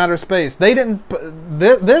 9 from Outer Space. They didn't...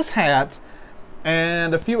 This hat...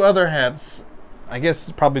 and a few other hats, I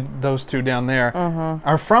guess probably those two down there,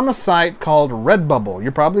 are from a site called Redbubble.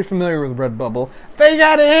 You're probably familiar with Redbubble. They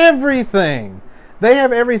got everything. They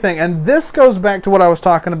have everything. And this goes back to what I was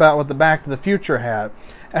talking about with the Back to the Future hat.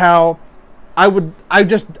 How I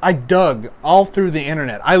dug all through the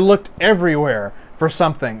internet. I looked everywhere for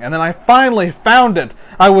something. And then I finally found it.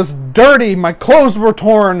 I was dirty. My clothes were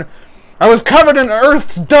torn. I was covered in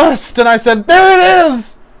Earth's dust. And I said, there it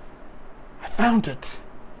is! Found it.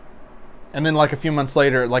 And then like a few months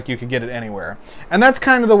later, like you could get it anywhere. And that's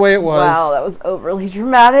kind of the way it was. Wow, that was overly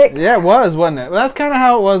dramatic. Yeah, it was, wasn't it? Well, that's kind of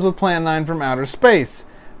how it was with Plan 9 from Outer Space.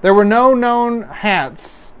 There were no known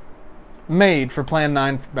hats made for Plan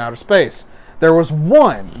 9 from Outer Space. There was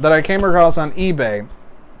one that I came across on eBay,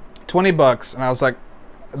 $20, and I was like,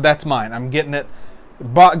 that's mine. I'm getting it.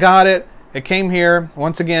 Got it. It came here.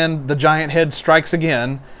 Once again, the giant head strikes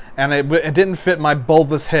again. And it didn't fit my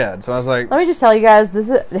bulbous head. So I was like... Let me just tell you guys, this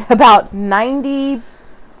is about 94%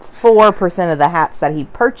 of the hats that he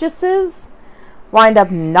purchases wind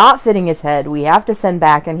up not fitting his head. We have to send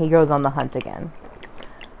back, and he goes on the hunt again.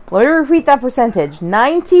 Let me repeat that percentage.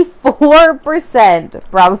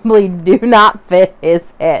 94% probably do not fit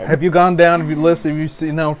his head. Have you gone down? Have you listened? Have you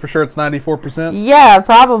seen? No, for sure it's 94%? Yeah,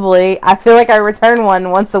 probably. I feel like I return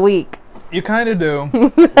one once a week. You kind of do.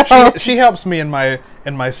 She helps me in my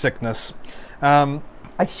sickness. I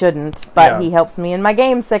shouldn't, but yeah. He helps me in my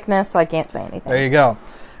game sickness, so I can't say anything. There you go.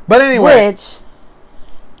 But anyway, which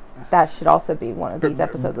that should also be one of these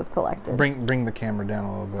episodes of Collected. Bring the camera down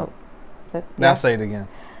a little bit. Yeah. Now say it again.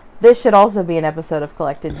 This should also be an episode of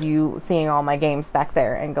Collected. You seeing all my games back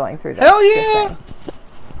there and going through them. Hell yeah!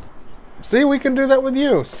 See, we can do that with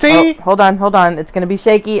you. See? Oh, hold on. It's gonna be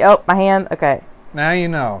shaky. Oh, my hand. Okay. Now you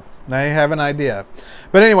know. Now you have an idea.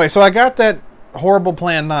 But anyway, so I got that horrible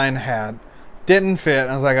Plan 9 hat. Didn't fit.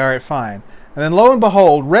 I was like, all right, fine. And then lo and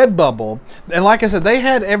behold, Redbubble, and like I said, they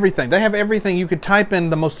had everything. They have everything. You could type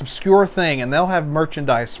in the most obscure thing, and they'll have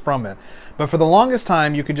merchandise from it. But for the longest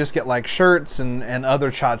time, you could just get like shirts and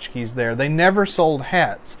other tchotchkes there. They never sold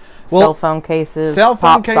hats. Well, cell phone cases,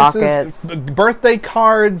 sockets, birthday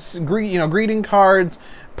cards, greeting cards,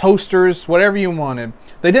 posters, whatever you wanted.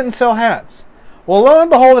 They didn't sell hats. Well, lo and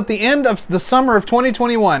behold, at the end of the summer of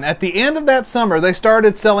 2021, at the end of that summer, they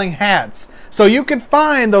started selling hats. So you could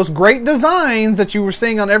find those great designs that you were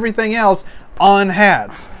seeing on everything else on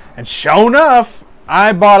hats. And sure enough,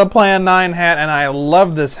 I bought a Plan 9 hat, and I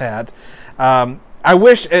love this hat. I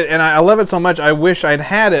wish, and I love it so much, I wish I'd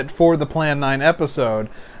had it for the Plan 9 episode.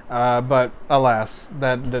 But alas,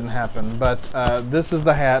 that didn't happen. But this is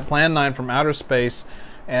the hat, Plan 9 from Outer Space.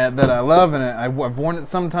 That I love, and I've worn it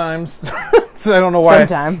sometimes. So I don't know why.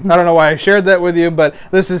 Sometimes. I don't know why I shared that with you, but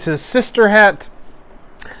this is his sister hat,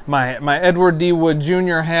 my Edward D. Wood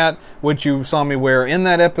Jr. hat, which you saw me wear in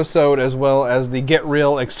that episode, as well as the Get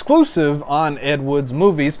Real exclusive on Ed Wood's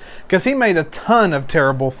movies, because he made a ton of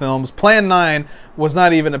terrible films. Plan 9 was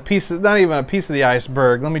not even a piece of the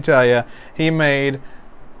iceberg. Let me tell you, he made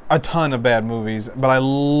a ton of bad movies, but I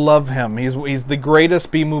love him. He's the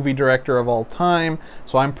greatest B-movie director of all time,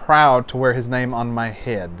 so I'm proud to wear his name on my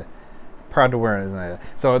head. Proud to wear his name.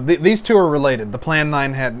 So these two are related. The Plan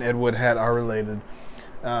 9 hat and Ed Wood hat are related.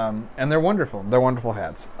 And they're wonderful. They're wonderful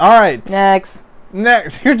hats. All right. Next.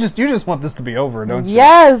 Next, you just want this to be over, don't you?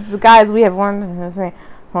 Yes, guys, we have 1, 2, 3,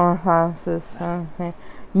 4, 5, 6, 7, 8,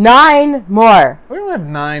 9 more. We don't have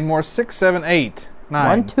 9 more. 6, 7, 8, 9.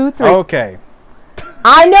 1, 2, 3. Okay.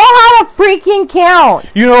 I know how to freaking count.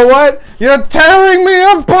 You know what? You're tearing me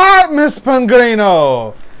apart, Miss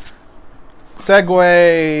Pellegrino.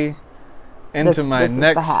 Segue into my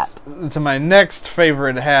next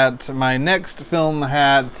favorite hat, my next film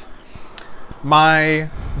hat, my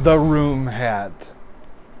The Room hat.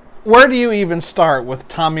 Where do you even start with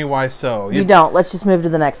Tommy Wiseau? You don't. Let's just move to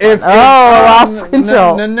the next one. Lost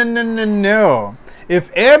control. No.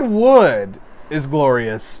 If Ed Wood is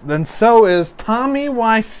glorious, then so is Tommy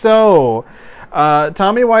Wiseau.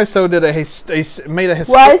 Tommy Wiseau made a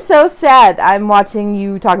Why so sad? I'm watching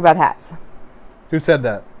you talk about hats. Who said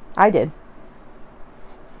that? I did.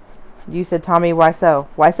 You said Tommy Wiseau.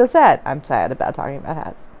 Why so sad? I'm sad about talking about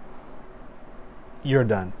hats. You're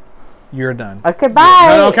done. You're done. Okay, bye.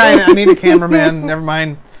 No, okay, I need a cameraman. Never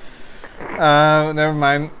mind.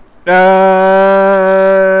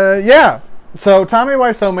 Yeah. So Tommy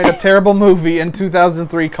Wiseau made a terrible movie in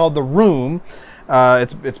 2003 called The Room.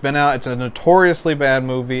 It's been out. It's a notoriously bad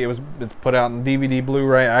movie. It's put out on DVD,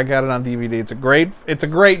 Blu-ray. I got it on DVD. It's a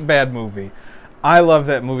great bad movie. I love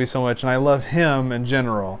that movie so much, and I love him in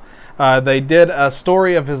general. They did a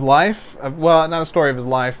story of his life. Well, not a story of his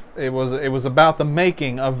life. It was about the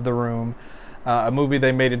making of The Room, a movie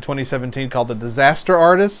they made in 2017 called The Disaster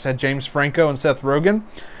Artist. Had James Franco and Seth Rogen,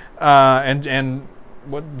 and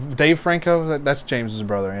what Dave Franco? That's James's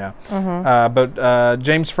brother, yeah. Mm-hmm. But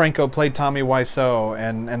James Franco played Tommy Wiseau,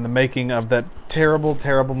 and the making of that terrible,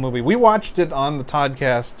 terrible movie. We watched it on the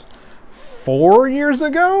Toddcast 4 years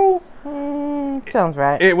ago. Sounds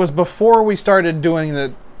right. It was before we started doing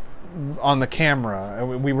it on the camera.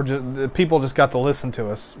 We were just, people just got to listen to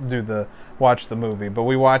us watch the movie. But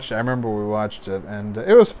I remember we watched it, and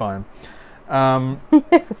it was fun.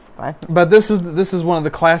 It was fun. But this is one of the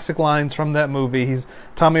classic lines from that movie.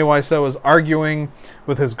 Tommy Wiseau is arguing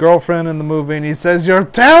with his girlfriend in the movie, and he says, "You're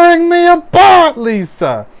tearing me apart,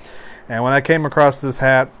 Lisa." And when I came across this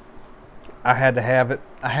hat, I had to have it.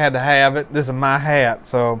 This is my hat,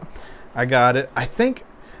 so I got it. I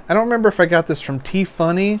don't remember if I got this from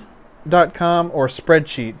tfunny.com or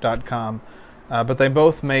spreadsheet.com, but they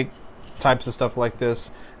both make types of stuff like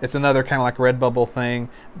this. It's another kind of like Redbubble thing.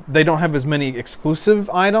 They don't have as many exclusive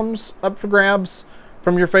items up for grabs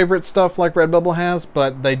from your favorite stuff like Redbubble has,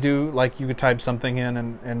 but they do, like, you could type something in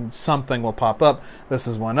and something will pop up. This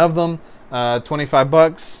is one of them.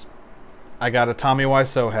 $25. I got a Tommy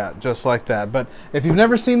Wiseau hat just like that. But if you've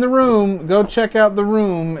never seen The Room, go check out The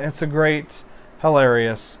Room. It's a great,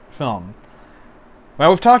 hilarious film. Well,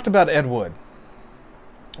 we've talked about Ed Wood.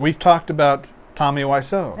 We've talked about Tommy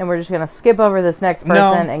Wiseau. And we're just going to skip over this next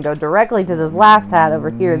person and go directly to this last hat over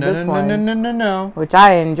here. No. Which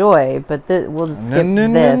I enjoy, but we'll just skip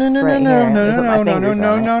this right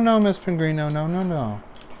here. No, Miss Pellegrino, no.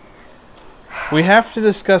 We have to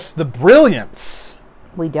discuss the brilliance.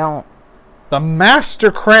 We don't. The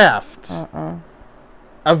mastercraft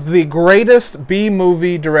of the greatest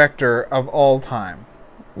B-movie director of all time.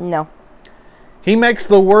 No. He makes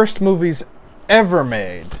the worst movies ever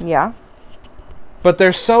made. Yeah. But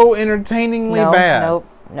they're so entertainingly bad.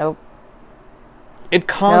 Nope. It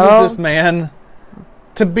causes this man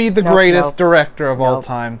to be the greatest director of all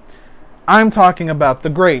time. I'm talking about the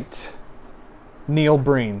great Neil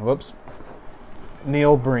Breen.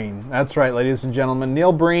 Neil Breen. That's right, ladies and gentlemen.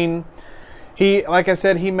 Neil Breen. Like I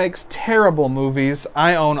said, he makes terrible movies.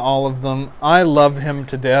 I own all of them. I love him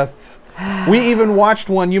to death. We even watched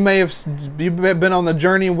one. You've been on the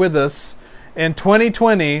journey with us in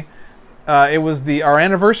 2020. It was our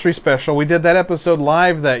anniversary special. We did that episode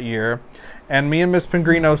live that year, and me and Miss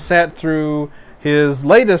Pellegrino sat through his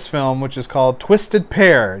latest film, which is called Twisted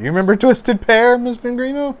Pair. You remember Twisted Pair, Miss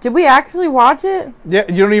Pellegrino? Did we actually watch it? Yeah,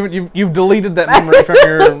 you've deleted that memory from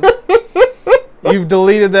your. You've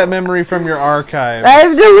deleted that memory from your archive.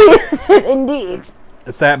 I've deleted it, indeed.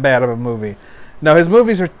 It's that bad of a movie. No, his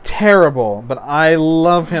movies are terrible, but I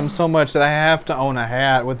love him so much that I have to own a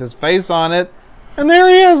hat with his face on it. And there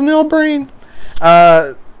he is, Neil Breen.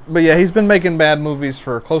 But yeah, he's been making bad movies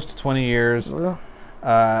for close to 20 years.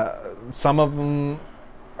 Some of them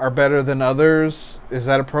are better than others. Is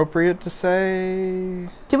that appropriate to say?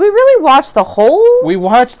 Did we really watch the whole? We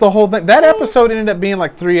watched the whole thing. That episode ended up being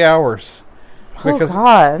like 3 hours. Because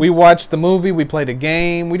we watched the movie, we played a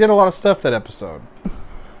game, we did a lot of stuff that episode.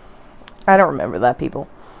 I don't remember that, people.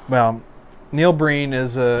 Well, Neil Breen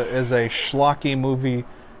is a schlocky movie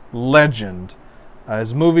legend.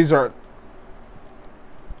 His movies are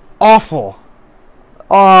awful.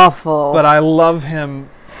 awful. But I love him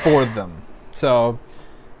for them. So,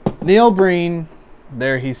 Neil Breen,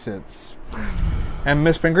 there he sits. And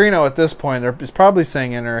Miss Pellegrino at this point is probably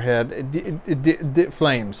saying in her head,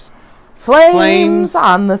 flames. Flames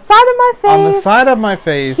on the side of my face. On the side of my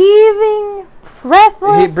face. Heaving,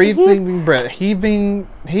 breathless. Heaving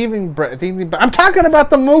breath. I'm talking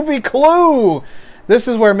about the movie Clue. This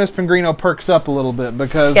is where Miss Pellegrino perks up a little bit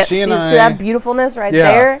because she and I... See that beautifulness right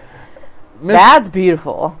there? That's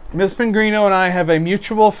beautiful. Miss Pellegrino and I have a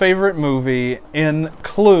mutual favorite movie in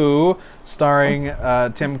Clue, starring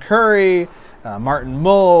Tim Curry, Martin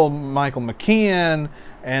Mull, Michael McKean,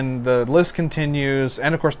 and the list continues.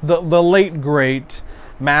 And, of course, the late, great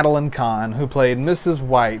Madeline Kahn, who played Mrs.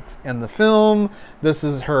 White in the film. This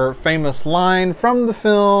is her famous line from the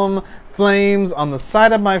film, flames on the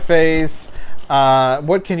side of my face.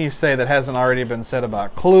 What can you say that hasn't already been said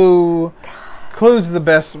about Clue? Clue's the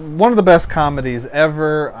best, one of the best comedies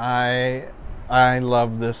ever. I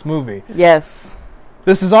love this movie. Yes.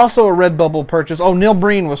 This is also a Redbubble purchase. Oh, Neil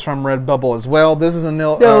Breen was from Redbubble as well. This is a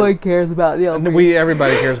Neil... No one cares about Neil Breen.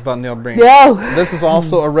 Everybody cares about Neil Breen. No. This is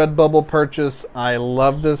also a Redbubble purchase. I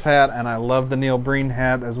love this hat, and I love the Neil Breen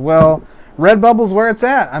hat as well. Redbubble's where it's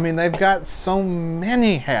at. I mean, they've got so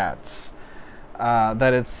many hats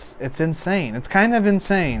that it's insane. It's kind of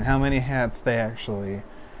insane how many hats they actually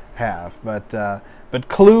have. But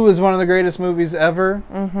Clue is one of the greatest movies ever.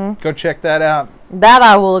 Mm-hmm. Go check that out. That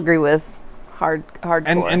I will agree with. Hardcore.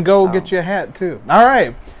 And go get you a hat too. All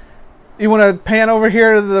right. You want to pan over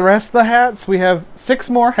here to the rest of the hats? We have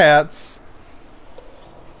 6 more hats.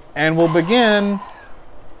 And we'll begin.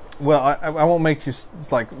 Well, I won't make you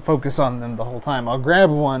focus on them the whole time. I'll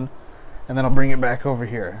grab one and then I'll bring it back over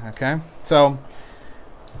here. Okay? So,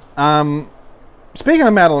 speaking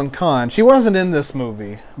of Madeline Kahn, she wasn't in this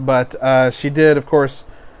movie, but she did, of course,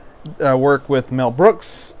 work with Mel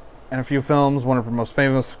Brooks in a few films. One of her most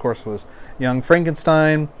famous, of course, was Young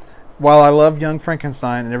Frankenstein. While I love Young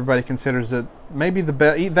Frankenstein, and everybody considers it maybe the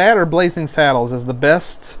best, that or Blazing Saddles is the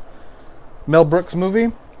best Mel Brooks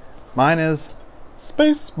movie, mine is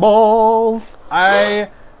Spaceballs. I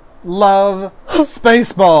love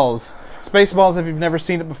Spaceballs. Spaceballs, if you've never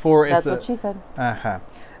seen it before, that's what she said.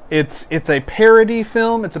 It's a parody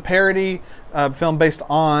film. It's a parody film based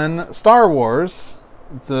on Star Wars.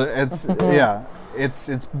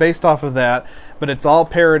 It's based off of that, but it's all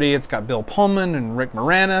parody. It's got Bill Pullman and Rick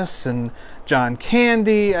Moranis and John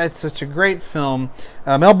Candy. It's such a great film.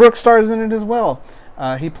 Mel Brooks stars in it as well.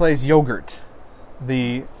 He plays Yogurt,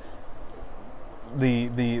 the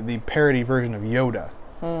parody version of Yoda.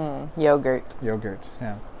 Yogurt,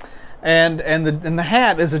 yeah. And the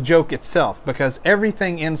hat is a joke itself, because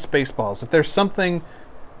everything in Spaceballs,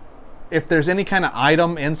 if there's any kind of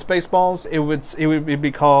item in Spaceballs, it would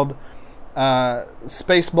be called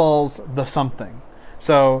Spaceballs the something.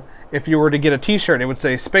 So if you were to get a T-shirt, it would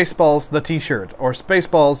say Spaceballs the T-shirt or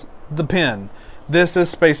Spaceballs the pin. This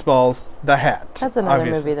is Spaceballs the hat. That's another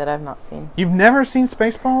movie that I've not seen. You've never seen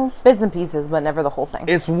Spaceballs? Bits and pieces, but never the whole thing.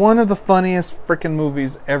 It's one of the funniest freaking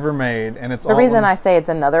movies ever made, and it's the reason I say it's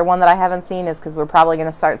another one that I haven't seen is because we're probably going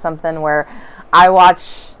to start something where I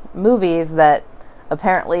watch movies that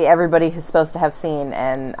apparently everybody is supposed to have seen,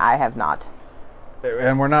 and I have not.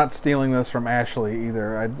 And we're not stealing this from Ashley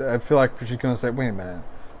either. I feel like she's going to say, wait a minute,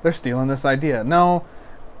 they're stealing this idea. No,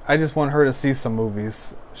 I just want her to see some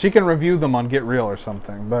movies. She can review them on Get Real or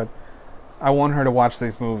something, but I want her to watch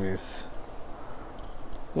these movies.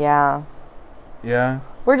 Yeah. Yeah?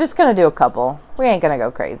 We're just going to do a couple. We ain't going to go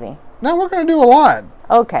crazy. No, we're going to do a lot.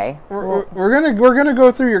 Okay. We're gonna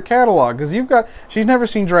go through your catalog, because she's never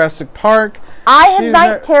seen Jurassic Park. I had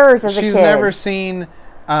Night Terrors as a kid. She's never seen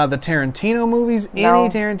the Tarantino movies. No.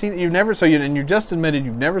 Any Tarantino? You've never. So you just admitted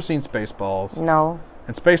you've never seen Spaceballs. No.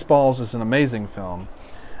 And Spaceballs is an amazing film.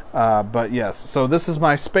 But yes, so this is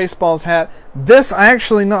my Spaceballs hat. This I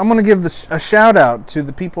actually know. I'm going to give a shout out to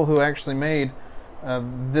the people who actually made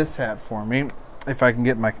this hat for me. If I can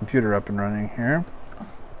get my computer up and running here.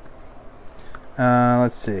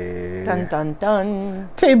 Let's see. Dun dun dun.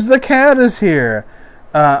 Tabes the cat is here.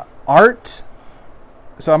 Art.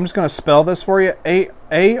 So I'm just going to spell this for you.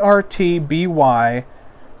 ARTBY,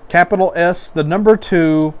 capital S, the number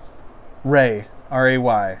 2, Ray,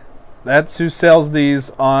 RAY. That's who sells these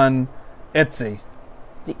on Etsy.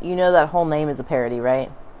 You know that whole name is a parody,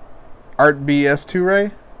 right? Art BS2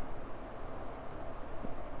 Ray?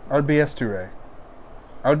 Art BS2 Ray.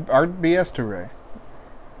 Art BS2 Ray.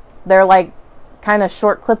 They're like kind of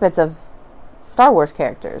short clippets of Star Wars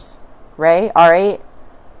characters. Ray, R8.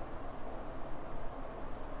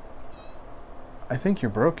 I think you're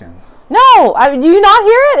broken. No, know. Do you not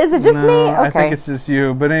hear it? Is it just No, me? Okay. I think it's just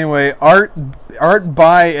you. But anyway, art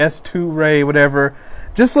by S2 Ray, whatever.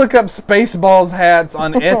 Just look up Spaceballs hats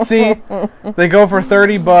on Etsy. They go for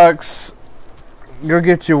 $30. Go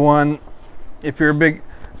get you one if you're a big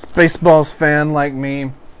Spaceballs fan like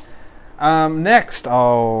me. Next,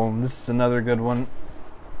 this is another good one.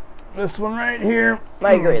 This one right here.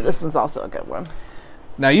 I agree. This one's also a good one.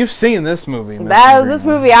 Now, you've seen this movie. This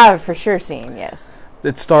movie I've for sure seen, yes.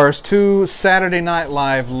 It stars two Saturday Night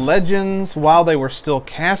Live legends while they were still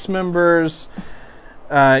cast members.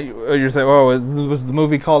 You're saying, was the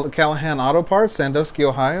movie called Callahan Auto Parts, Sandusky,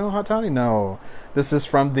 Ohio, Hot Toddy? No. This is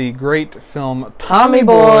from the great film Tommy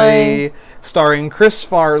Boy, starring Chris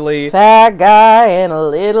Farley. Fat guy in a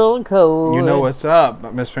little coat. You know what's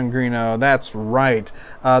up, Miss Pengrino. That's right.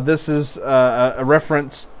 This is a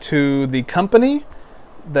reference to the company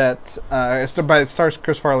that it stars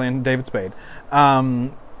Chris Farley and David Spade.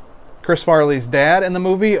 Chris Farley's dad in the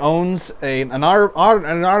movie owns an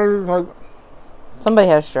auto. Somebody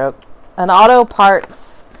had a stroke. An auto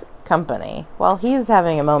parts company. While he's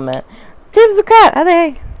having a moment, Tim's the cat. Are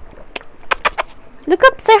they? Look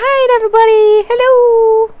up, say hi to everybody.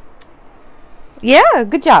 Hello. Yeah,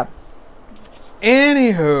 good job.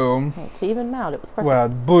 Anywho, To even out, it was perfect. well,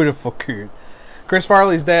 beautiful cute. Chris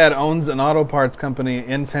Farley's dad owns an auto parts company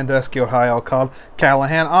in Sandusky, Ohio called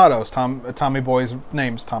Callahan Autos. Tommy Boy's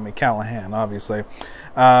name's Tommy Callahan, obviously.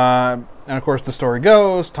 And of course, the story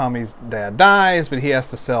goes, Tommy's dad dies, but he has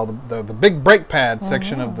to sell the big brake pad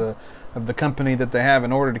section of the company that they have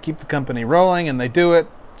in order to keep the company rolling, and they do it.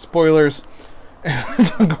 Spoilers.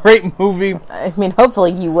 It's a great movie. I mean,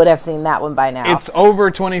 hopefully you would have seen that one by now. It's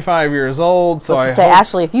over 25 years old, so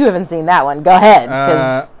Ashley, if you haven't seen that one, go ahead.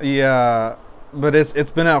 'Cause yeah, but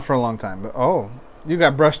it's been out for a long time. But you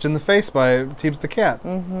got brushed in the face by Teebs the cat.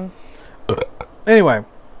 Mm-hmm. Anyway,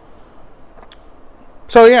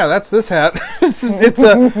 so yeah, that's this hat.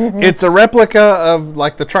 it's a replica of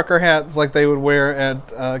like the trucker hats like they would wear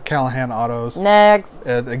at Callahan Autos. Next.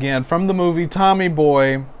 Again, from the movie Tommy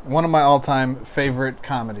Boy, one of my all-time favorite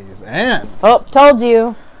comedies, and told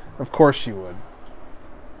you. of course you would.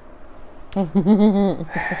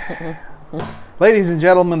 Ladies and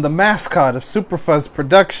gentlemen, the mascot of Superfuzz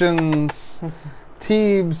Productions,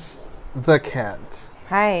 Teebs the cat.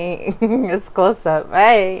 Hi. It's close up.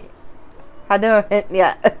 Hey. How doing?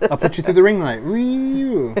 Yeah. I'll put you through the ring light.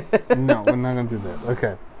 Wee-oo. No, we're not going to do that.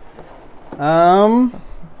 Okay.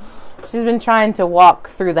 She's been trying to walk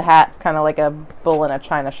through the hats kind of like a bull in a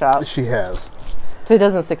china shop. She has. So it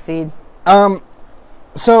doesn't succeed.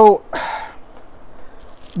 So,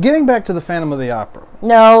 getting back to the Phantom of the Opera.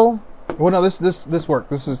 No. Well, no, this worked.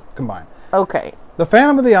 This is combined. Okay. The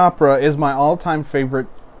Phantom of the Opera is my all-time favorite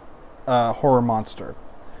horror monster.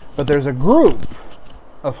 But there's a group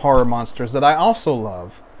of horror monsters that I also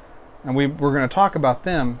love. And we're going to talk about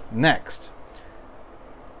them next.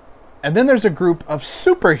 And then there's a group of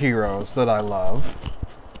superheroes that I love.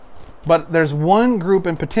 But there's one group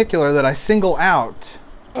in particular that I single out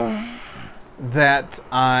that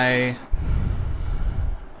I...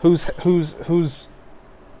 Whose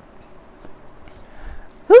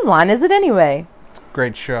line is it anyway?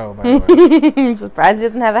 Great show, by the way. I'm surprised he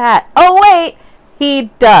doesn't have a hat. Oh, wait. He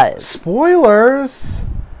does. Spoilers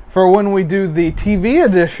for when we do the TV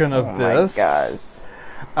edition of this. Oh,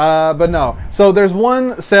 my gosh. But no. So there's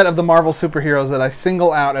one set of the Marvel superheroes that I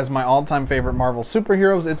single out as my all-time favorite Marvel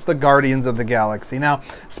superheroes. It's the Guardians of the Galaxy. Now,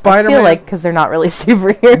 Spider-Man... I feel like because they're not really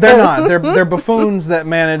superheroes. They're not. They're buffoons that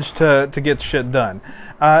manage to get shit done.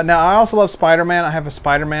 Now, I also love Spider-Man. I have a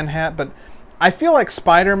Spider-Man hat, but I feel like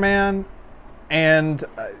Spider-Man and...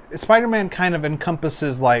 Spider-Man kind of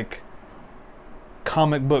encompasses, like,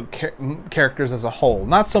 comic book characters as a whole.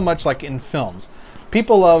 Not so much like in films.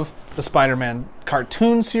 People love the Spider-Man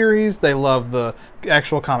cartoon series. They love the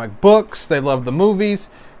actual comic books. They love the movies.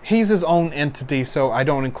 He's his own entity, so I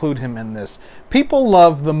don't include him in this. People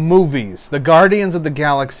love the movies, the Guardians of the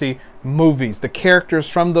Galaxy movies, the characters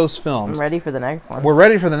from those films. I'm ready for the next one. We're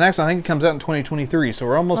ready for the next one. I think it comes out in 2023, so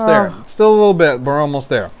we're almost there. Still a little bit, but we're almost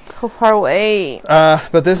there. So far away.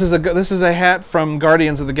 But this is a hat from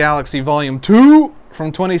Guardians of the Galaxy Volume 2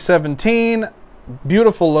 from 2017.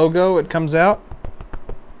 Beautiful logo. It comes out.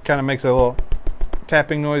 Kind of makes a little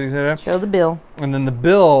tapping noise. Show the bill. And then the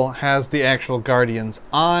bill has the actual Guardians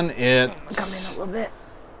on it. Come in a little bit.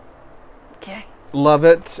 Okay. Love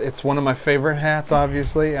it. It's one of my favorite hats,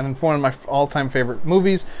 obviously, and one of my all-time favorite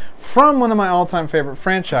movies from one of my all-time favorite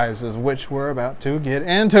franchises, which we're about to get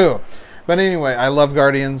into. But anyway, I love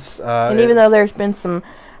Guardians. And even though there's been some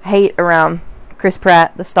hate around Chris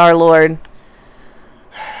Pratt, the Star-Lord,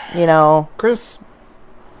 you know... Chris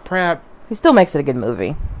Pratt... He still makes it a good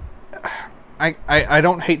movie. I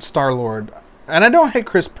don't hate Star-Lord, and I don't hate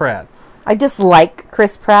Chris Pratt. I dislike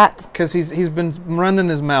Chris Pratt. Because he's been running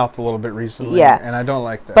his mouth a little bit recently. Yeah. And I don't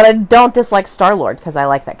like that. But I don't dislike Star-Lord because I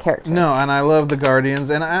like that character. No, and I love the Guardians,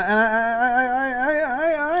 and I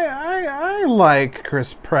like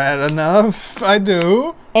Chris Pratt enough. I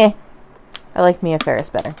do. I like Mia Farris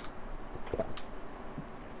better.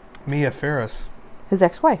 Mia Farris. His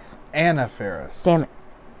ex-wife. Anna Faris. Damn it.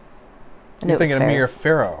 You're thinking of Mia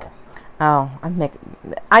Farrow. Oh,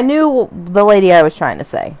 I knew the lady I was trying to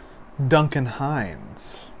say. Duncan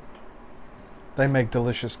Hines. They make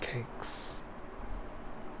delicious cakes.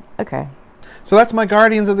 Okay. So that's my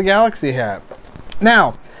Guardians of the Galaxy hat.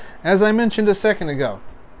 Now, as I mentioned a second ago,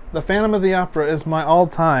 the Phantom of the Opera is my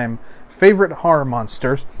all-time favorite horror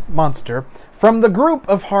monster from the group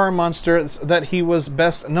of horror monsters that he was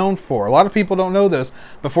best known for. A lot of people don't know this.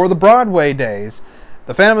 Before the Broadway days,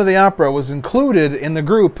 the Phantom of the Opera was included in the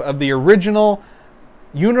group of the original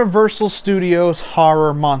Universal Studios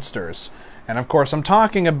horror monsters. And of course, I'm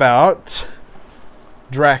talking about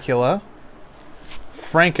Dracula,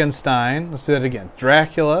 Frankenstein. Let's do that again.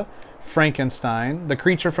 Dracula, Frankenstein, the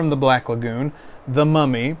Creature from the Black Lagoon, the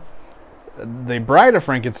Mummy, the Bride of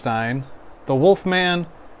Frankenstein, the Wolfman,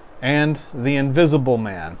 and the Invisible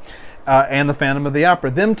Man, and the Phantom of the Opera.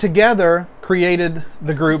 Them together created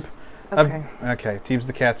the group of... Okay, Teebs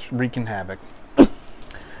the Cat's wreaking havoc.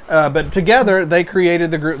 But together, they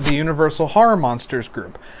created the group, the Universal Horror Monsters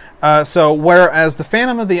group. So whereas the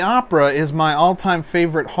Phantom of the Opera is my all-time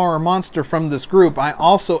favorite horror monster from this group, I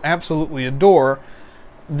also absolutely adore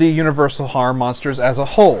the Universal Horror Monsters as a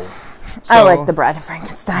whole. So, I like the Bride of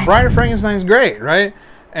Frankenstein. Bride of Frankenstein is great, right?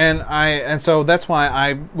 And so that's why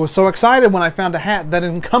I was so excited when I found a hat that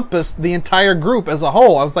encompassed the entire group as a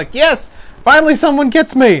whole. I was like, yes, finally someone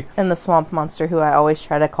gets me. And the swamp monster who I always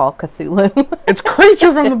try to call Cthulhu. It's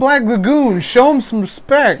Creature from the Black Lagoon. Show him some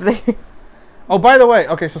respect. Oh, by the way,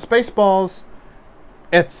 okay, so Spaceballs,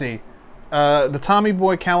 Etsy. The Tommy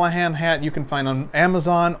Boy Callahan hat you can find on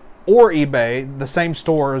Amazon or eBay. The same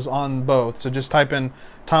stores on both. So just type in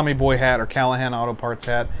Tommy Boy hat or Callahan Auto Parts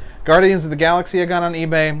hat. Guardians of the Galaxy I got on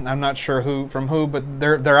eBay. I'm not sure who from who, but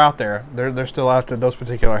they're out there. They're still out there, those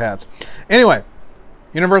particular hats. Anyway,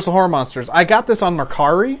 Universal Horror Monsters. I got this on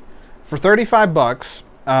Mercari for $35.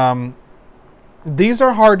 These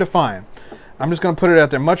are hard to find. I'm just going to put it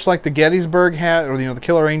out there. Much like the Gettysburg hat or the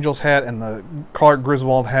Killer Angels hat and the Clark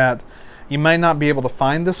Griswold hat, you may not be able to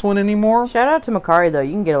find this one anymore. Shout out to Mercari, though.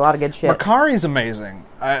 You can get a lot of good shit. Mercari's amazing.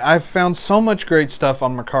 I've found so much great stuff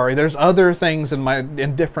on Mercari. There's other things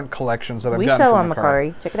in different collections that I've gotten sell from on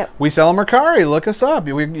Mercari. Check it out. We sell on Mercari. Look us up.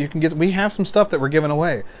 We have some stuff that we're giving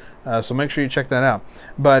away, so make sure you check that out.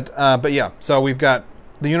 But yeah, so we've got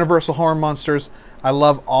the Universal Horror Monsters. I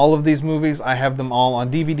love all of these movies. I have them all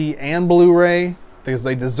on DVD and Blu-ray because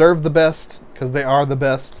they deserve the best, because they are the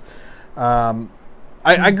best.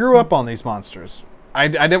 I grew up on these monsters. I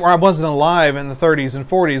wasn't alive in the 30s and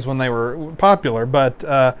 40s when they were popular, but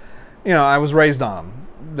I was raised on them.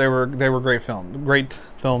 They were great films,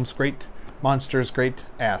 great monsters, great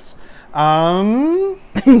ass.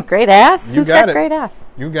 Great ass? Who's got great ass?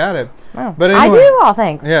 You got it. Oh, but anyway, I do. All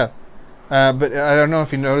thanks. Yeah. But I don't know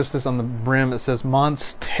if you noticed this on the brim. It says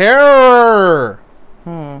Monster.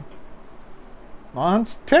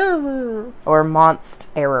 Monster. Or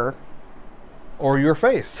Monster. Or your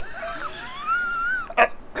face.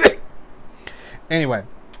 Anyway,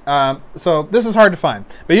 so this is hard to find,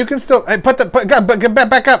 but you can still get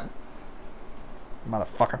back up,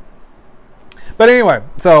 motherfucker. But anyway,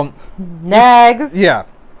 so next, yeah,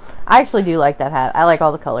 I actually do like that hat. I like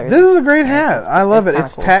all the colors. This is a great hat. I love it.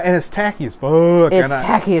 It's cool. And it's tacky as fuck. It's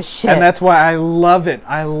tacky as shit, and that's why I love it.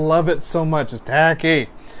 I love it so much. It's tacky.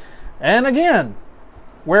 And again,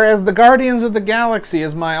 whereas the Guardians of the Galaxy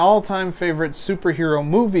is my all-time favorite superhero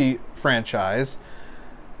movie franchise,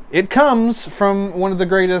 it comes from one of the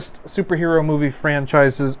greatest superhero movie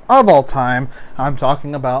franchises of all time. I'm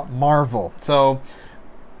talking about Marvel. So,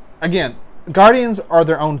 again, Guardians are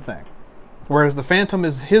their own thing, whereas the Phantom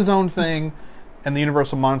is his own thing, and the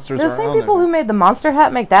Universal Monsters are the same people who made the monster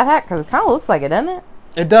hat make that hat? Because it kind of looks like it, doesn't it?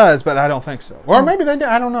 It does, but I don't think so. Or maybe they did.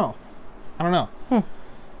 I don't know.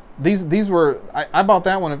 These were... I bought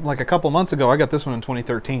that one like a couple months ago. I got this one in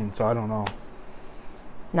 2013, so I don't know.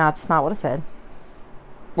 No, it's not what I said.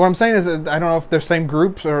 What I'm saying is that I don't know if they're same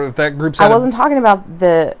groups or if that group's... I wasn't talking about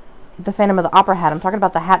the Phantom of the Opera hat. I'm talking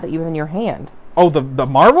about the hat that you have in your hand. Oh, the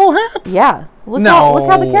Marvel hat? Yeah. Look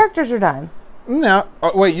how the characters are done. No.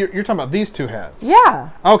 Oh, wait, you're talking about these two hats?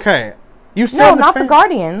 Yeah. Okay. You said not the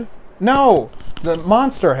Guardians. No, the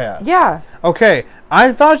monster hat. Yeah. Okay.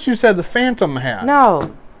 I thought you said the Phantom hat.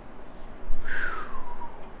 No.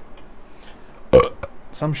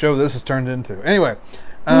 Some show this has turned into. Anyway.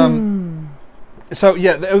 So,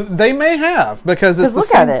 yeah, they may have, because it's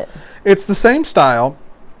Look at it. It's the same style.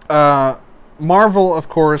 Marvel, of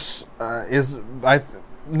course,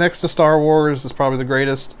 next to Star Wars, is probably the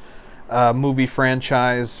greatest movie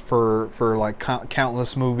franchise for like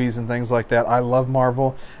countless movies and things like that. I love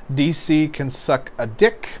Marvel. DC can suck a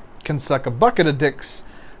dick, can suck a bucket of dicks.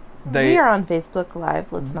 We are on Facebook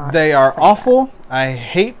Live. Let's not. They are awful. That. I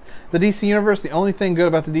hate the DC Universe. The only thing good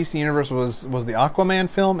about the DC Universe was the Aquaman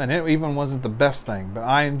film, and it even wasn't the best thing, but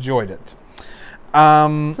I enjoyed it.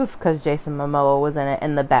 Just because Jason Momoa was in it,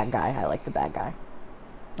 and the bad guy. I like the bad guy.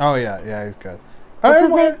 Oh, yeah, he's good. What's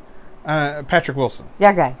his name? Patrick Wilson.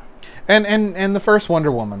 That guy. And the first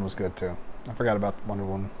Wonder Woman was good, too. I forgot about Wonder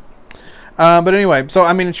Woman. But anyway, so,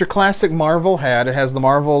 I mean, it's your classic Marvel hat. It has the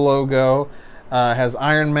Marvel logo. It has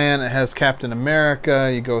Iron Man. It has Captain America.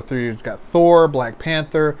 You go through, it's got Thor, Black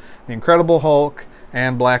Panther, the Incredible Hulk,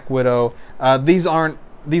 and Black Widow. These aren't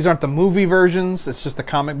the movie versions. It's just the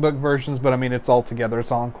comic book versions. But I mean, it's all together.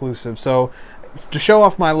 It's all inclusive. So, to show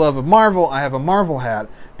off my love of Marvel, I have a Marvel hat.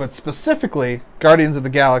 But specifically, Guardians of the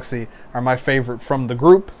Galaxy are my favorite from the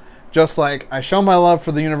group. Just like I show my love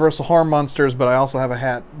for the Universal Horror Monsters, but I also have a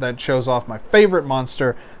hat that shows off my favorite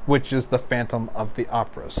monster, which is the Phantom of the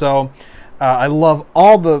Opera. So. I love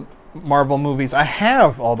all the Marvel movies. I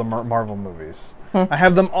have all the Marvel movies. I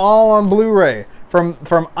have them all on Blu-ray.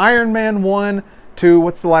 From Iron Man 1 to,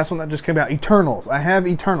 what's the last one that just came out? Eternals. I have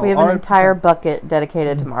Eternals. We have an entire bucket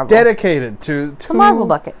dedicated to Marvel. Dedicated to the Marvel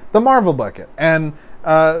bucket. The Marvel bucket. And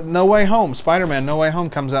No Way Home, Spider-Man No Way Home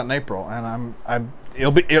comes out in April. And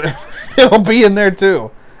it'll be in there too.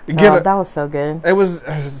 That was so good. It was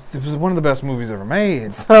one of the best movies ever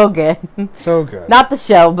made. So good. So good. Not the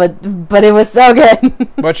show, but it was so good.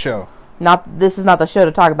 What show? This is not the show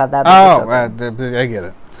to talk about that. Oh, I get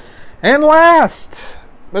it. And last,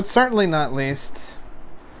 but certainly not least,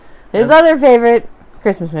 his other favorite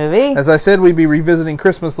Christmas movie. As I said, we'd be revisiting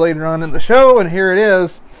Christmas later on in the show, and here it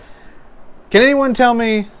is. Can anyone tell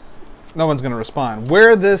me? No one's going to respond.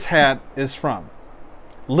 Where this hat is from?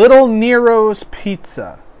 Little Nero's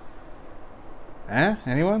Pizza.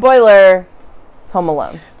 Anyone? Spoiler. It's Home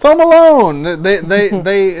Alone. It's Home Alone.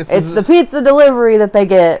 It's the pizza delivery that they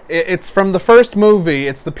get. It's from the first movie.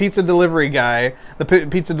 It's the pizza delivery guy, the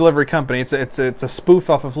pizza delivery company. It's a spoof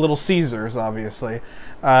off of Little Caesars, obviously.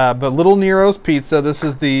 But Little Nero's Pizza. This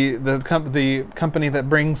is the company that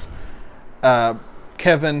brings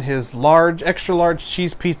Kevin his extra large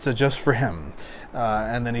cheese pizza just for him,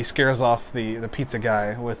 and then he scares off the pizza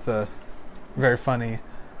guy with the very funny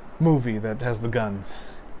movie that has the guns,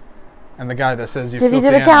 and the guy that says Give you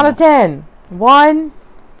to the count of 10. 1,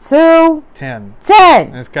 2, 10. 10.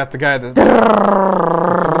 And it's got the guy that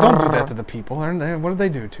don't do that to the people. What do they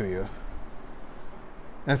do to you?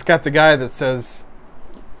 And it's got the guy that says,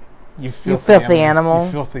 "You filthy animal.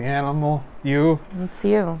 You filthy animal. You." It's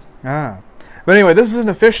you. But anyway, this is an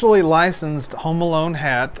officially licensed Home Alone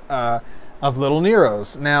hat of Little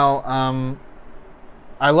Nero's. Now,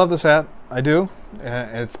 I love this hat. I do.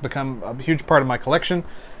 It's become a huge part of my collection.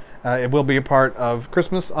 It will be a part of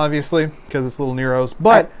Christmas, obviously, because it's Little Nero's.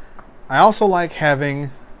 But I also like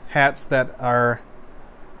having hats that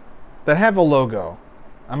have a logo.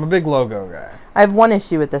 I'm a big logo guy. I have one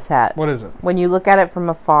issue with this hat. What is it? When you look at it from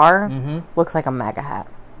afar, looks like a MAGA hat.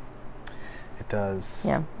 It does.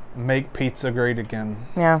 Yeah. Make pizza great again.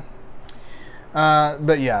 Yeah.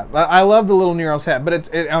 But yeah, I love the Little Nero's hat.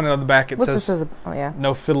 But on the back it says,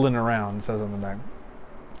 "No fiddling around." It says on the back.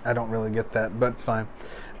 I don't really get that, but it's fine.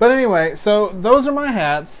 But anyway, so those are my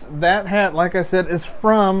hats. That hat, like I said, is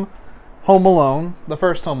from Home Alone, the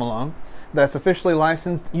first Home Alone. That's officially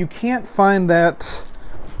licensed. You can't find that.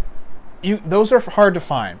 Those are hard to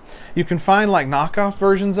find. You can find like knockoff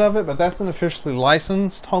versions of it, but that's an officially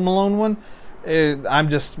licensed Home Alone one. I'm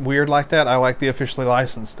just weird like that. I like the officially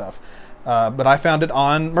licensed stuff. But I found it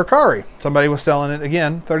on Mercari. Somebody was selling it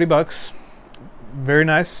again, $30. Very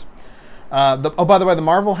nice. By the way, the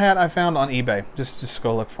Marvel hat I found on eBay. Just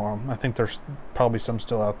go look for them. I think there's probably some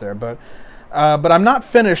still out there. But I'm not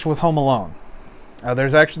finished with Home Alone.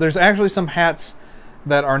 There's actually some hats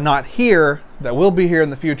that are not here that will be here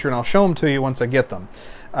in the future, and I'll show them to you once I get them.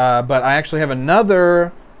 But I actually have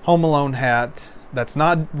another Home Alone hat that's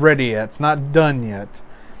not ready yet. It's not done yet,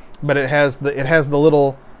 but it has the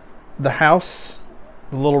house,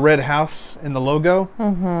 the little red house in the logo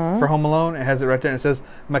for Home Alone. It has it right there, and it says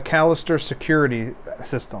McAllister Security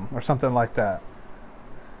System or something like that.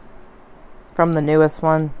 From the newest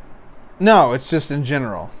one? No, it's just in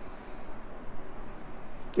general.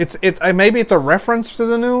 maybe it's a reference to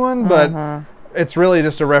the new one, but it's really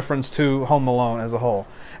just a reference to Home Alone as a whole.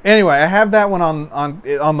 Anyway, I have that one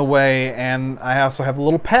on the way, and I also have a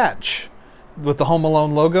little patch with the Home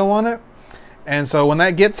Alone logo on it. And so when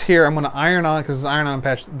that gets here, I'm going to iron on, because it's an iron-on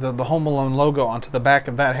patch, the Home Alone logo onto the back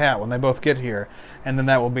of that hat when they both get here. And then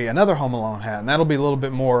that will be another Home Alone hat. And that'll be a little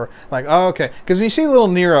bit more like, oh, okay. Because when you see little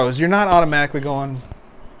Neros, you're not automatically going,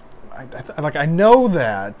 I know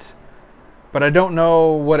that, but I don't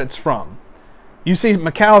know what it's from. You see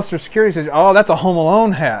McAllister Security says, oh, that's a Home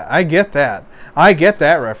Alone hat. I get that. I get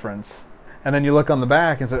that reference. And then you look on the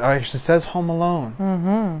back and say, oh, it actually says Home Alone.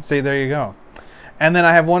 Mm-hmm. See, there you go. And then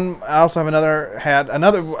I also have another hat.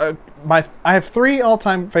 I have 3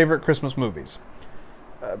 all-time favorite Christmas movies: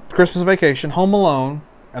 Christmas Vacation, Home Alone,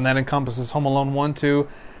 and that encompasses Home Alone 1, 2,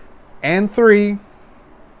 and 3.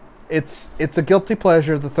 It's a guilty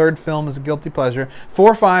pleasure. The third film is a guilty pleasure.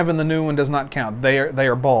 4, 5, and the new one does not count. They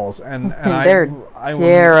are balls, and they're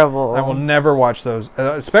terrible. I will never watch those,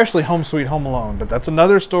 especially Home Sweet Home Alone. But that's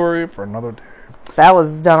another story for another day. That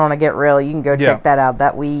was done on a Get Real. You can go check that out.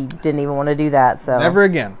 That we didn't even want to do that. So never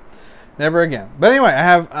again. But anyway, I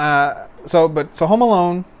have so Home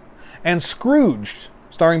Alone and Scrooged,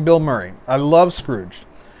 starring Bill Murray. I love Scrooged.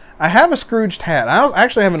 I have a Scrooged hat. I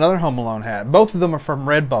actually have another Home Alone hat. Both of them are from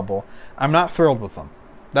Redbubble. I'm not thrilled with them.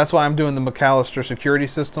 That's why I'm doing the McAllister Security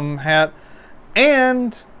System hat.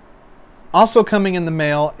 And also coming in the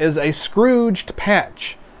mail is a Scrooged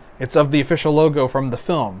patch. It's of the official logo from the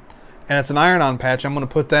film. And it's an iron-on patch. I'm going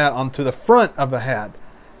to put that onto the front of a hat.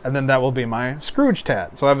 And then that will be my Scrooged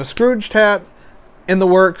hat. So I have a Scrooged hat in the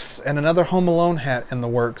works and another Home Alone hat in the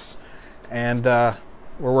works. And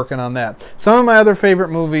we're working on that. Some of my other favorite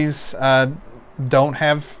movies don't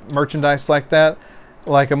have merchandise like that.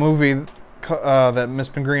 Like a movie that Miss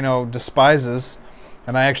Pingrino despises,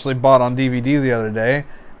 and I actually bought on DVD the other day,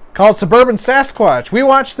 called Suburban Sasquatch. We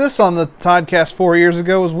watched this on the Toddcast 4 years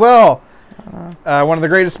ago as well. One of the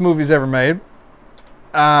greatest movies ever made.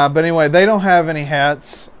 But anyway, they don't have any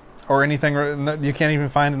hats or anything. You can't even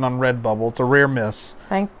find it on Redbubble. It's a rare miss.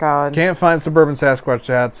 Thank God. Can't find Suburban Sasquatch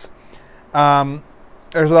hats.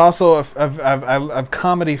 There's also a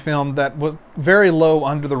comedy film that was very low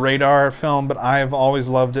under the radar film, but I have always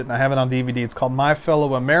loved it, and I have it on DVD. It's called My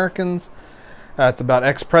Fellow Americans. It's about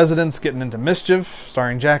ex-presidents getting into mischief,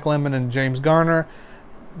 starring Jack Lemmon and James Garner.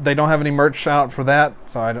 They don't have any merch out for that,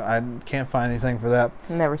 so I can't find anything for that.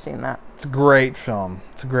 Never seen that. It's a great film.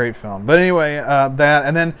 But anyway, that,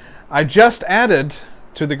 and then I just added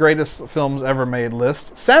to the greatest films ever made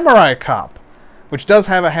list, Samurai Cop, which does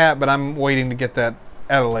have a hat, but I'm waiting to get that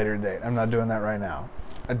at a later date. I'm not doing that right now.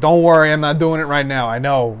 Don't worry, I'm not doing it right now. I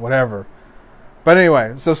know, whatever. But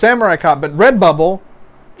anyway, so Samurai Cop, but Redbubble,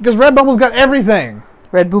 because Redbubble's got everything.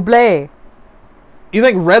 Red Buble. You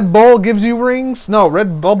think Red Bull gives you rings? No,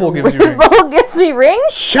 Red Bubble gives you rings. Red Bull gives me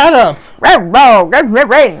rings? Shut up! Red Bull gives me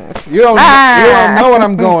rings. You don't know what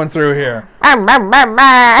I'm going through here.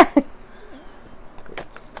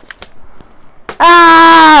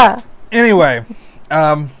 Anyway,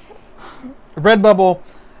 Redbubble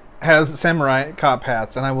has Samurai Cop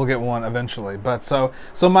hats, and I will get one eventually. But so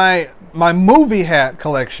my movie hat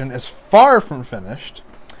collection is far from finished.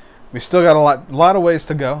 We still got a lot of ways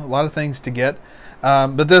to go, a lot of things to get.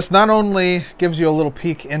 But this not only gives you a little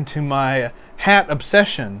peek into my hat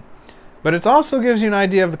obsession, but it also gives you an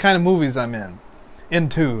idea of the kind of movies I'm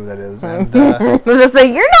into, that is. And, so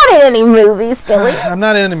you're not in any movies, silly. I'm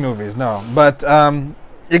not in any movies, no. But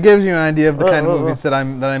it gives you an idea of the kind of movies that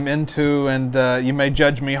I'm into, and you may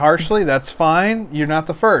judge me harshly. That's fine. You're not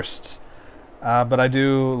the first. But I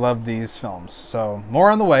do love these films. So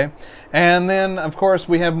more on the way. And then, of course,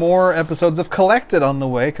 we have more episodes of Collected on the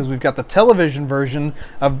way, because we've got the television version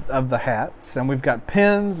of the hats, and we've got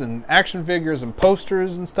pins and action figures and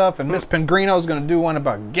posters and stuff. And Miss Pingrino is going to do one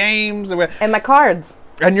about games. And my cards.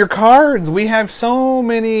 And your cards. We have so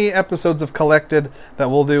many episodes of Collected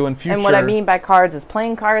that we'll do in future. And what I mean by cards is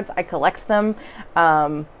playing cards. I collect them.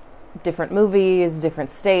 Different movies, different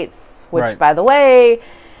states, which, Right. by the way,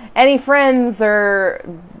 any friends or,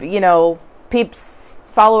 peeps,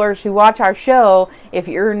 followers who watch our show, if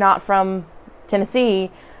you're not from Tennessee,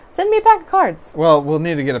 send me a pack of cards. Well, we'll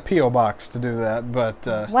need to get a P.O. box to do that, but...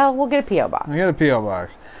 well, we'll get a P.O. box. We'll get a P.O.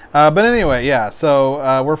 box. But anyway, yeah,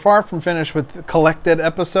 so we're far from finished with Collected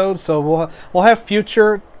episodes, so we'll have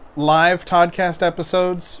future live Toddcast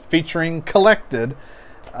episodes featuring Collected,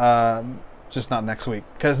 just not next week.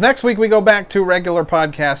 Because next week we go back to regular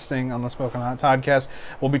podcasting on the Smoking Hot Toddcast.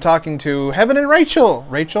 We'll be talking to Heaven and Rachel.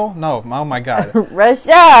 Rachel? No, oh my God.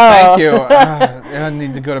 Rachel! Thank you. I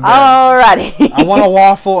need to go to bed. Alrighty. I want a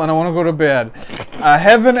waffle and I want to go to bed.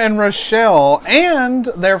 Heaven and Rochelle, and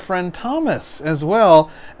their friend Thomas as well,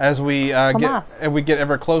 as we get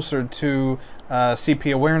ever closer to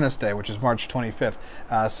CP Awareness Day, which is March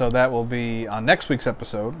 25th. So that will be on next week's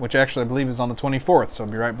episode, which actually I believe is on the 24th, so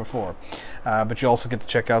it'll be right before. But you also get to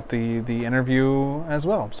check out the interview as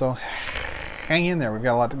well. So hang in there. We've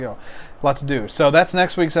got a lot to do. So that's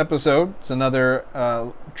next week's episode. It's another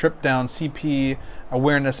trip down CP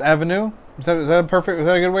Awareness Avenue. Is that a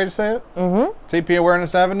good way to say it? Mm-hmm. CP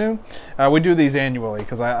Awareness Avenue. We do these annually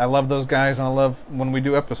because I love those guys, and I love when we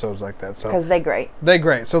do episodes like that. Because they're great. They're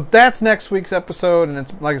great. So that's next week's episode, and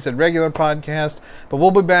it's, like I said, regular podcast. But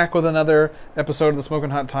we'll be back with another episode of the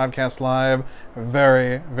Smoking Hot Toddcast Live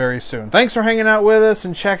very, very soon. Thanks for hanging out with us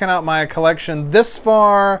and checking out my collection this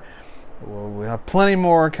far. We'll have plenty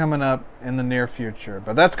more coming up in the near future.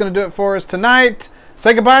 But that's going to do it for us tonight.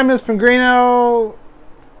 Say goodbye, Miss Pingrino.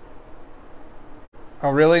 Oh,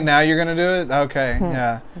 really? Now you're going to do it? Okay,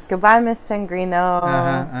 yeah. Goodbye, Miss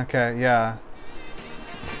Pingrino. Okay, yeah.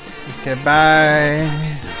 Goodbye.